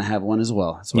Witch is going to have one as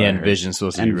well. That's what Yeah, I and heard. Vision's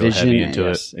supposed to be real heavy into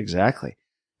it. Exactly.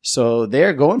 So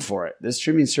they're going for it. This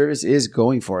streaming service is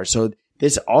going for it. So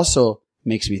this also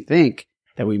makes me think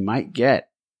that we might get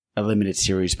a limited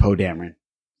series Poe Dameron.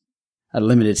 A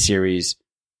limited series,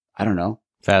 I don't know.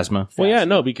 Phasma. Well, yeah,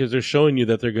 no, because they're showing you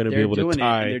that they're going to be able to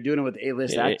tie. They're doing it with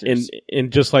A-list actors.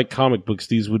 And just like comic books,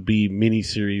 these would be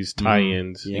miniseries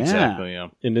tie-ins. Yeah. Exactly, yeah.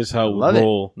 And this is how it love would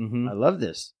roll. I love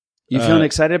this. You feeling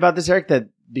excited about this, Eric? That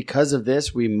because of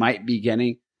this, we might be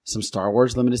getting some Star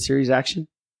Wars limited series action?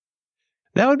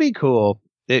 That would be cool.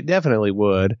 It definitely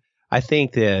would. I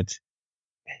think that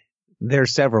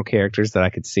there's several characters that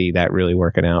I could see that really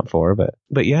working out for,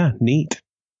 but yeah, neat.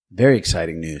 Very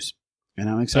exciting news. And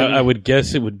I'm excited. I would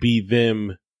guess it would be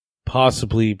them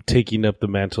possibly taking up the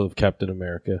mantle of Captain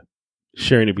America,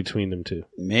 sharing it between them two.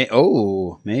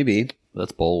 Maybe.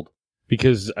 That's bold.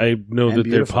 Because I know And that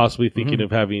beautiful. they're possibly thinking of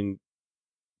having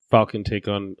Falcon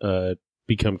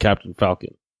become Captain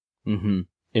Falcon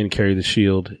and carry the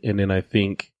shield. And then I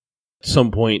think at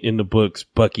some point in the books,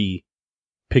 Bucky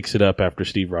picks it up after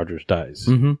Steve Rogers dies.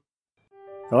 The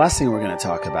last thing we're going to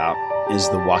talk about is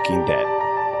The Walking Dead.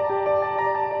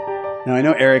 Now, I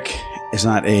know Eric is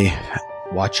not a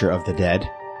watcher of the dead.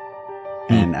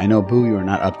 And I know, Boo, you are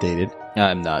not updated.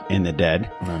 I'm not. In the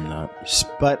dead. I'm not.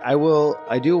 But I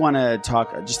do want to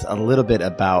talk just a little bit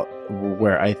about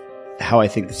how I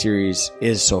think the series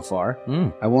is so far.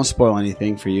 I won't spoil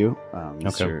anything for you,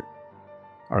 Mr.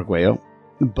 Arguello.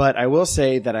 But I will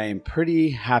say that I am pretty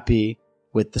happy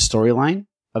with the storyline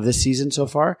of this season so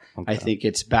far. I think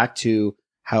it's back to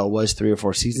how it was 3 or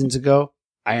 4 seasons ago.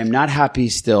 I am not happy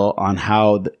still on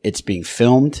how it's being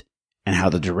filmed and how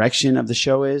the direction of the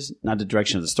show is. Not the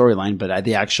direction of the storyline, but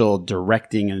the actual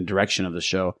directing and direction of the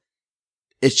show.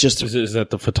 It's just... Is that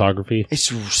the photography?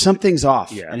 Something's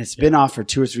off. Yeah. And it's been off for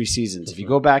 2 or 3 seasons. If you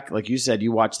go back, like you said,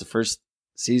 you watched the first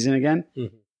season again,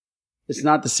 it's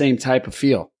not the same type of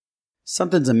feel.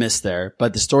 Something's amiss there,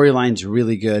 but the storyline's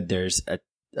really good. There's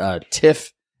a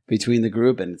tiff between the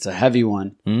group, and it's a heavy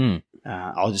one.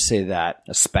 I'll just say that.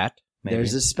 A spat? Maybe.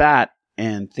 There's a spat,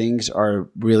 and things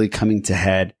are really coming to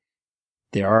head.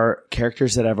 There are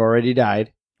characters that have already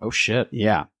died. Oh, shit.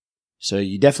 Yeah. So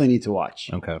you definitely need to watch.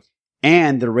 Okay.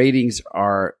 And the ratings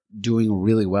are doing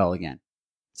really well again.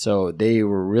 So they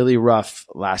were really rough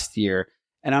last year.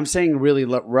 And I'm saying really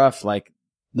rough like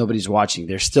nobody's watching.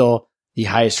 They're still the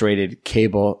highest rated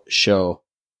cable show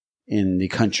in the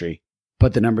country,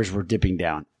 but the numbers were dipping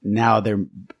down. Now they're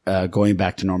going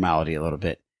back to normality a little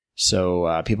bit.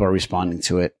 So people are responding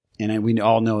to it. And we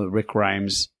all know that Rick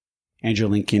Grimes, Andrew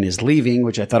Lincoln is leaving,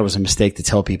 which I thought it was a mistake to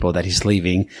tell people that he's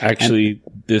leaving. Actually,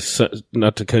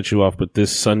 not to cut you off, but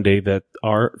this Sunday that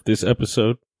this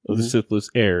episode of The Sith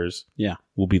List airs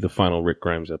will be the final Rick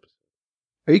Grimes episode.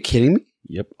 Are you kidding me?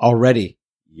 Yep. Already?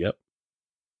 Yep.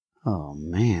 Oh,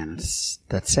 man.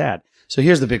 That's sad. So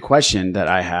here's the big question that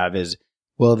I have is,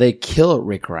 will they kill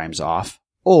Rick Grimes off,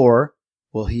 or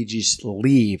will he just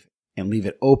leave and leave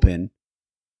it open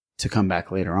to come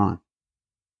back later on?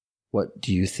 What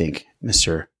do you think,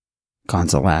 Mr.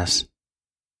 Gonzalez?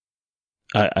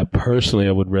 I personally,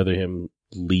 I would rather him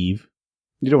leave.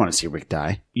 You don't want to see Rick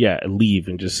die. Yeah, leave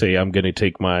and just say, I'm going to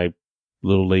take my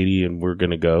little lady and we're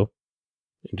going to go.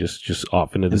 And just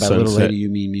off into the And by sunset. little lady, you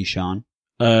mean Michonne?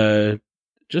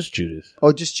 Just Judith.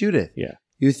 Oh, just Judith. Yeah.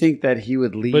 You think that he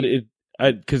would leave?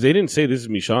 But because they didn't say this is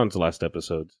Michonne's last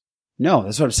episode. No,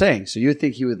 that's what I'm saying. So you would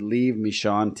think he would leave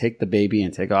Michonne, take the baby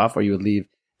and take off, or you would leave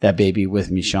that baby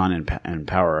with Michonne and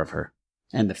power of her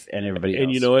and everybody else.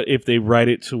 And you know what? If they write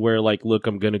it to where, like, look,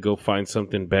 I'm going to go find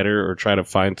something better or try to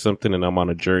find something and I'm on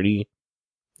a journey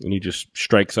and he just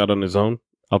strikes out on his own,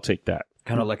 I'll take that.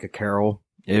 Kind of like a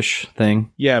Carol-ish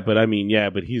thing. Yeah, but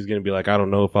he's going to be like, I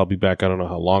don't know if I'll be back. I don't know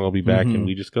how long I'll be back. And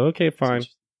we just go, okay, fine.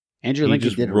 Andrew He Lincoln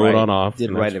just did wrote on off, did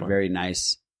and write that's a fine. very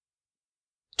nice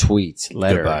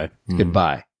letter. Goodbye.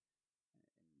 Goodbye.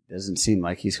 Doesn't seem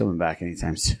like he's coming back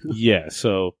anytime soon. Yeah,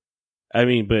 so,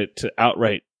 but to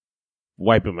outright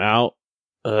wipe him out,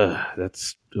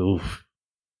 that's, oof.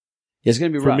 It's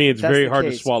going to be For rough. me, it's That's very the hard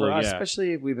to case swallow, for us, yeah.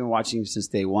 especially if we've been watching since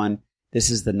day one. This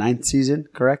is the 9th season,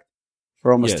 correct?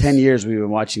 For almost Yes. 10 years, we've been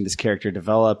watching this character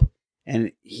develop,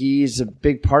 and he's a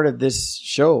big part of this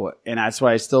show. And that's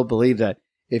why I still believe that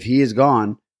if he is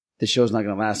gone, the show's not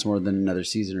going to last more than another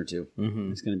season or two.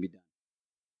 Mm-hmm. It's going to be done.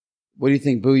 What do you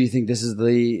think, Boo? You think this is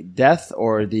the death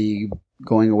or the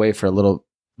going away for a little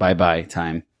bye-bye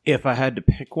time? If I had to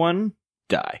pick one,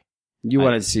 die. You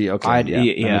wanted to see, okay. I'd, that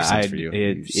makes sense I'd, for you.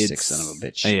 you sick it's, son of a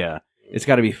bitch. Yeah. It's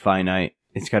got to be finite.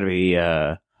 It's got to be,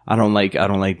 I don't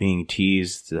like being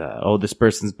teased, this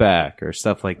person's back or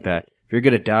stuff like that. If you're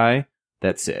going to die,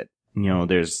 that's it.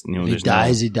 There's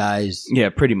He dies. Yeah,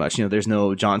 pretty much. There's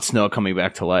no Jon Snow coming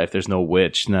back to life. There's no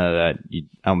witch. None of that.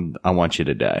 I want you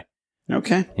to die.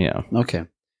 Okay. Yeah. Okay.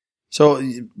 So,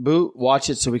 Boo,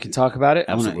 watch it so we can talk about it.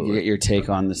 I want Absolutely. to get your take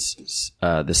on this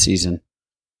season.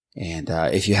 And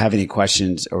if you have any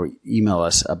questions or email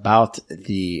us about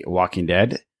The Walking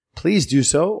Dead, please do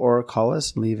so or call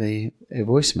us and leave a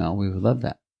voicemail. We would love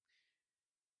that.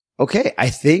 Okay, I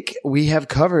think we have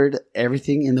covered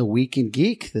everything in the Week in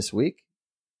Geek this week.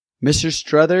 Mr.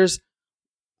 Struthers,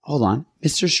 hold on.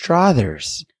 Mr.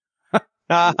 Struthers,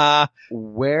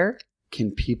 where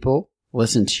can people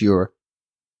listen to your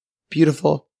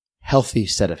beautiful, healthy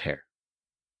set of hair?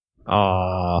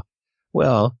 Well,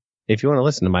 if you want to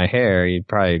listen to my hair, you'd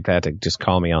probably have to just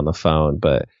call me on the phone.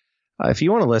 But if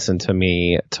you want to listen to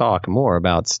me talk more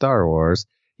about Star Wars,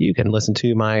 you can listen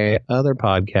to my other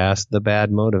podcast, The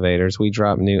Bad Motivators. We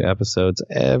drop new episodes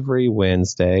every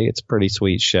Wednesday. It's a pretty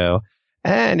sweet show.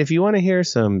 And if you want to hear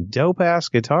some dope-ass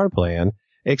guitar playing,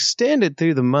 extend it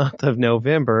through the month of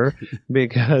November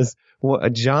because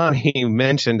Johnny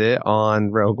mentioned it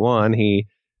on Rogue One. He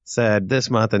said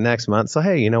this month and next month. So,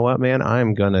 hey, you know what, man?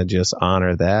 I'm going to just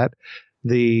honor that.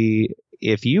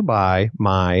 If you buy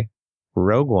my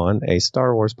Rogue One, a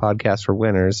Star Wars podcast for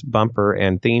winners, bumper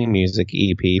and theme music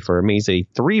EP for a measly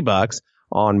 $3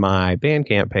 on my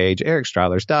Bandcamp page,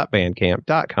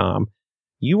 ericstrathers.bandcamp.com,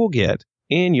 you will get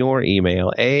in your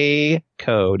email a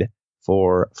code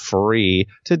for free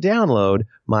to download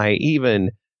my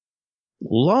even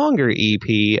longer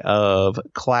EP of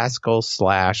classical /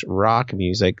 rock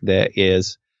music that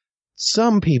is,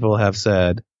 some people have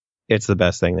said it's the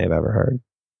best thing they've ever heard.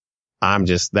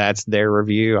 That's their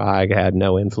review. I had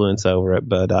no influence over it,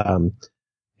 but,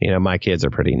 my kids are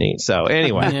pretty neat. So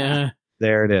anyway,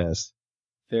 There it is.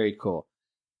 Very cool.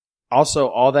 Also,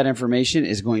 all that information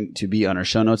is going to be on our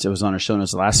show notes. It was on our show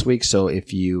notes last week. So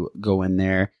if you go in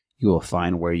there, you will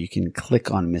find where you can click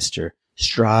on Mr.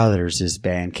 Struthers'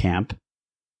 Bandcamp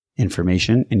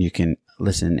information and you can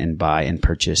listen and buy and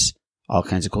purchase all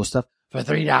kinds of cool stuff for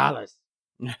 $3.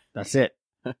 That's it.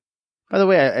 By the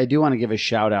way, I do want to give a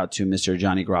shout out to Mr.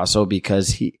 Johnny Grosso because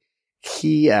he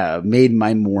made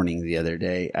my morning the other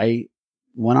day. I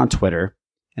went on Twitter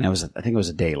and I think it was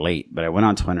a day late, but I went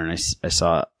on Twitter and I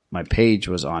saw my page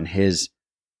was on his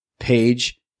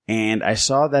page and I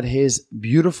saw that his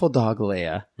beautiful dog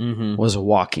Leia was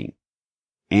walking.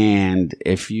 And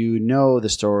if you know the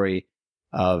story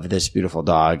of this beautiful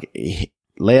dog,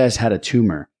 Leia's had a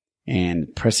tumor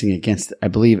and pressing against, I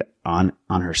believe, on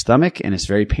her stomach, and it's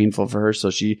very painful for her. So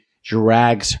she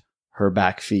drags her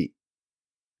back feet.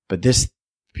 But this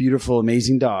beautiful,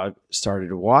 amazing dog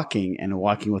started walking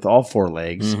with all four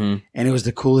legs, and it was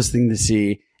the coolest thing to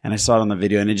see. And I saw it on the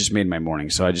video, and it just made my morning.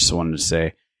 So I just wanted to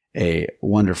say a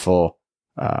wonderful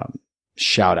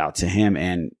shout out to him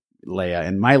and Leia.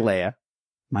 And my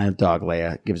dog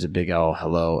Leia, gives a big L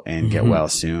hello and get well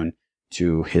soon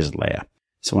to his Leia.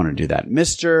 So I want to do that.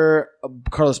 Mr.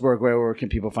 Carlos Borg, where can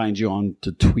people find you on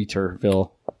the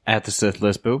Twitterville? At the Sith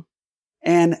List, Boo.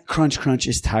 And Crunch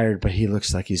is tired, but he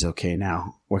looks like he's okay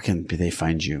now. Where can they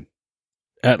find you?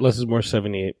 At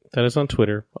LessIsMore78. That is on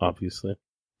Twitter, obviously.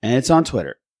 And it's on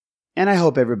Twitter. And I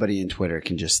hope everybody in Twitter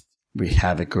can we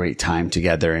have a great time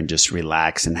together and just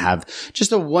relax and have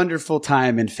just a wonderful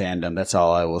time in fandom. That's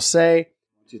all I will say.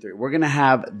 1, 2, 3. We're going to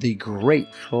have the great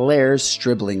Claire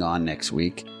Stribling on next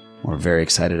week. We're very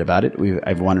excited about it.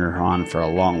 I've wanted her on for a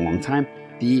long, long time.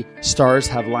 The stars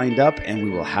have lined up, and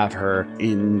we will have her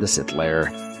in the Sith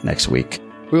Lair next week.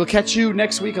 We will catch you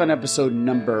next week on episode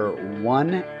number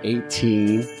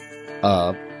 118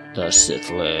 of The Sith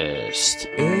List.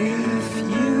 If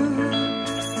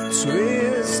you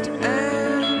twist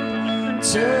and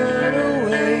turn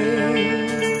away.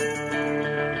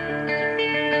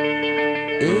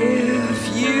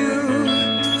 If you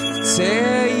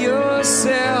tear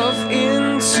yourself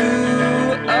into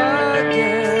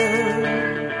again,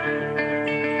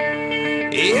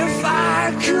 if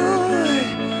I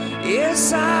could,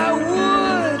 yes I would.